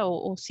toalla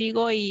o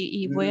sigo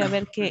y voy a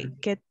ver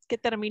qué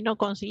termino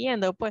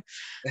consiguiendo, pues,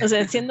 o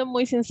sea, siendo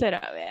muy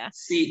sincera, vea.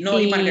 Sí, no,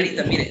 y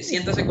Margarita, mire,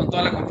 siéntase con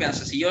toda la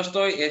confianza. Si yo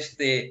estoy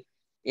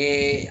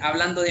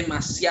hablando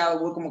demasiado,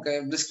 voy como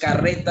que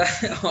descarreta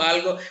o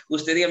algo,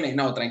 usted dígame,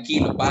 no,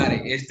 tranquilo,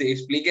 pare,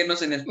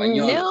 explíquenos en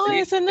español. No, ¿sí?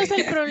 ese no es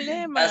el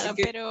problema,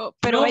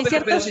 pero hay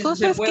ciertas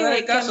cosas que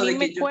a mí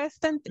me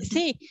cuestan,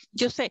 sí,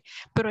 yo sé,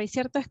 pero hay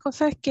ciertas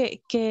cosas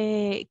que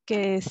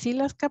sí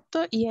las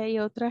capto y hay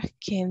otras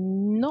que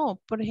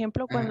no. Por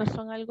ejemplo, cuando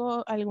son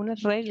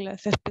algunas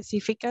reglas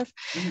específicas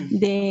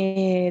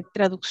de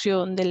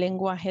traducción, de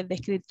lenguaje, de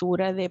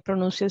escritura, de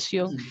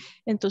pronunciación,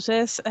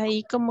 entonces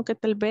ahí como que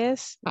tal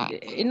vez,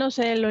 no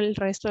sé el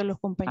resto de los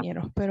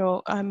compañeros,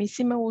 pero a mí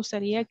sí me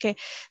gustaría que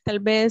tal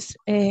vez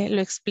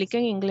lo explique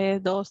en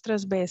inglés 2,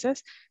 3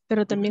 veces,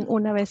 pero también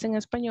una vez en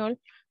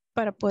español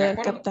para poder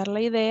captar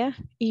la idea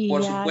y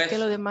Por ya supuesto. que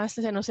lo demás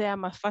se nos sea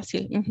más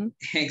fácil.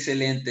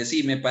 Excelente,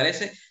 sí, me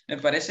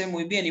parece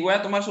muy bien. Y voy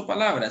a tomar su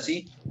palabra,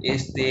 ¿sí?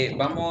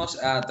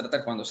 Vamos a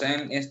tratar cuando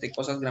sean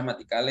cosas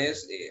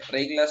gramaticales,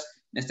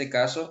 reglas, en este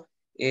caso,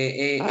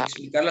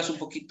 explicarlas un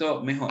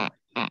poquito mejor.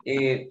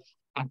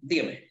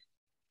 Dígame.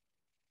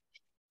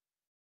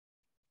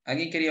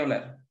 ¿Alguien quería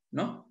hablar?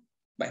 ¿No?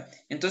 Vale.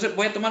 Entonces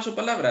voy a tomar su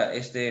palabra,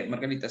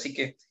 Margarita. Así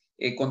que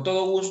con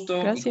todo gusto,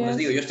 Gracias. y como les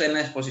digo, yo estoy en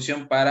la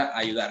disposición para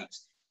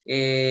ayudarles.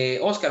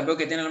 Oscar, veo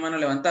que tiene la mano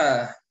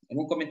levantada.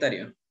 ¿Algún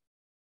comentario?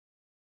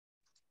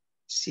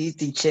 Sí,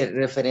 teacher,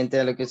 referente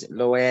a lo que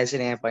lo voy a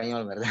decir en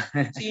español, ¿verdad?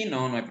 Sí,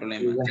 no hay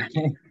problema.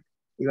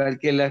 Igual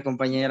que las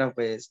compañeras,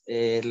 pues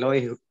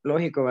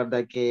lógico,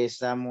 ¿verdad? Que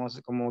estamos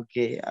como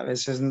que a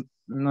veces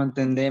no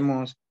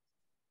entendemos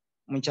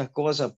muchas cosas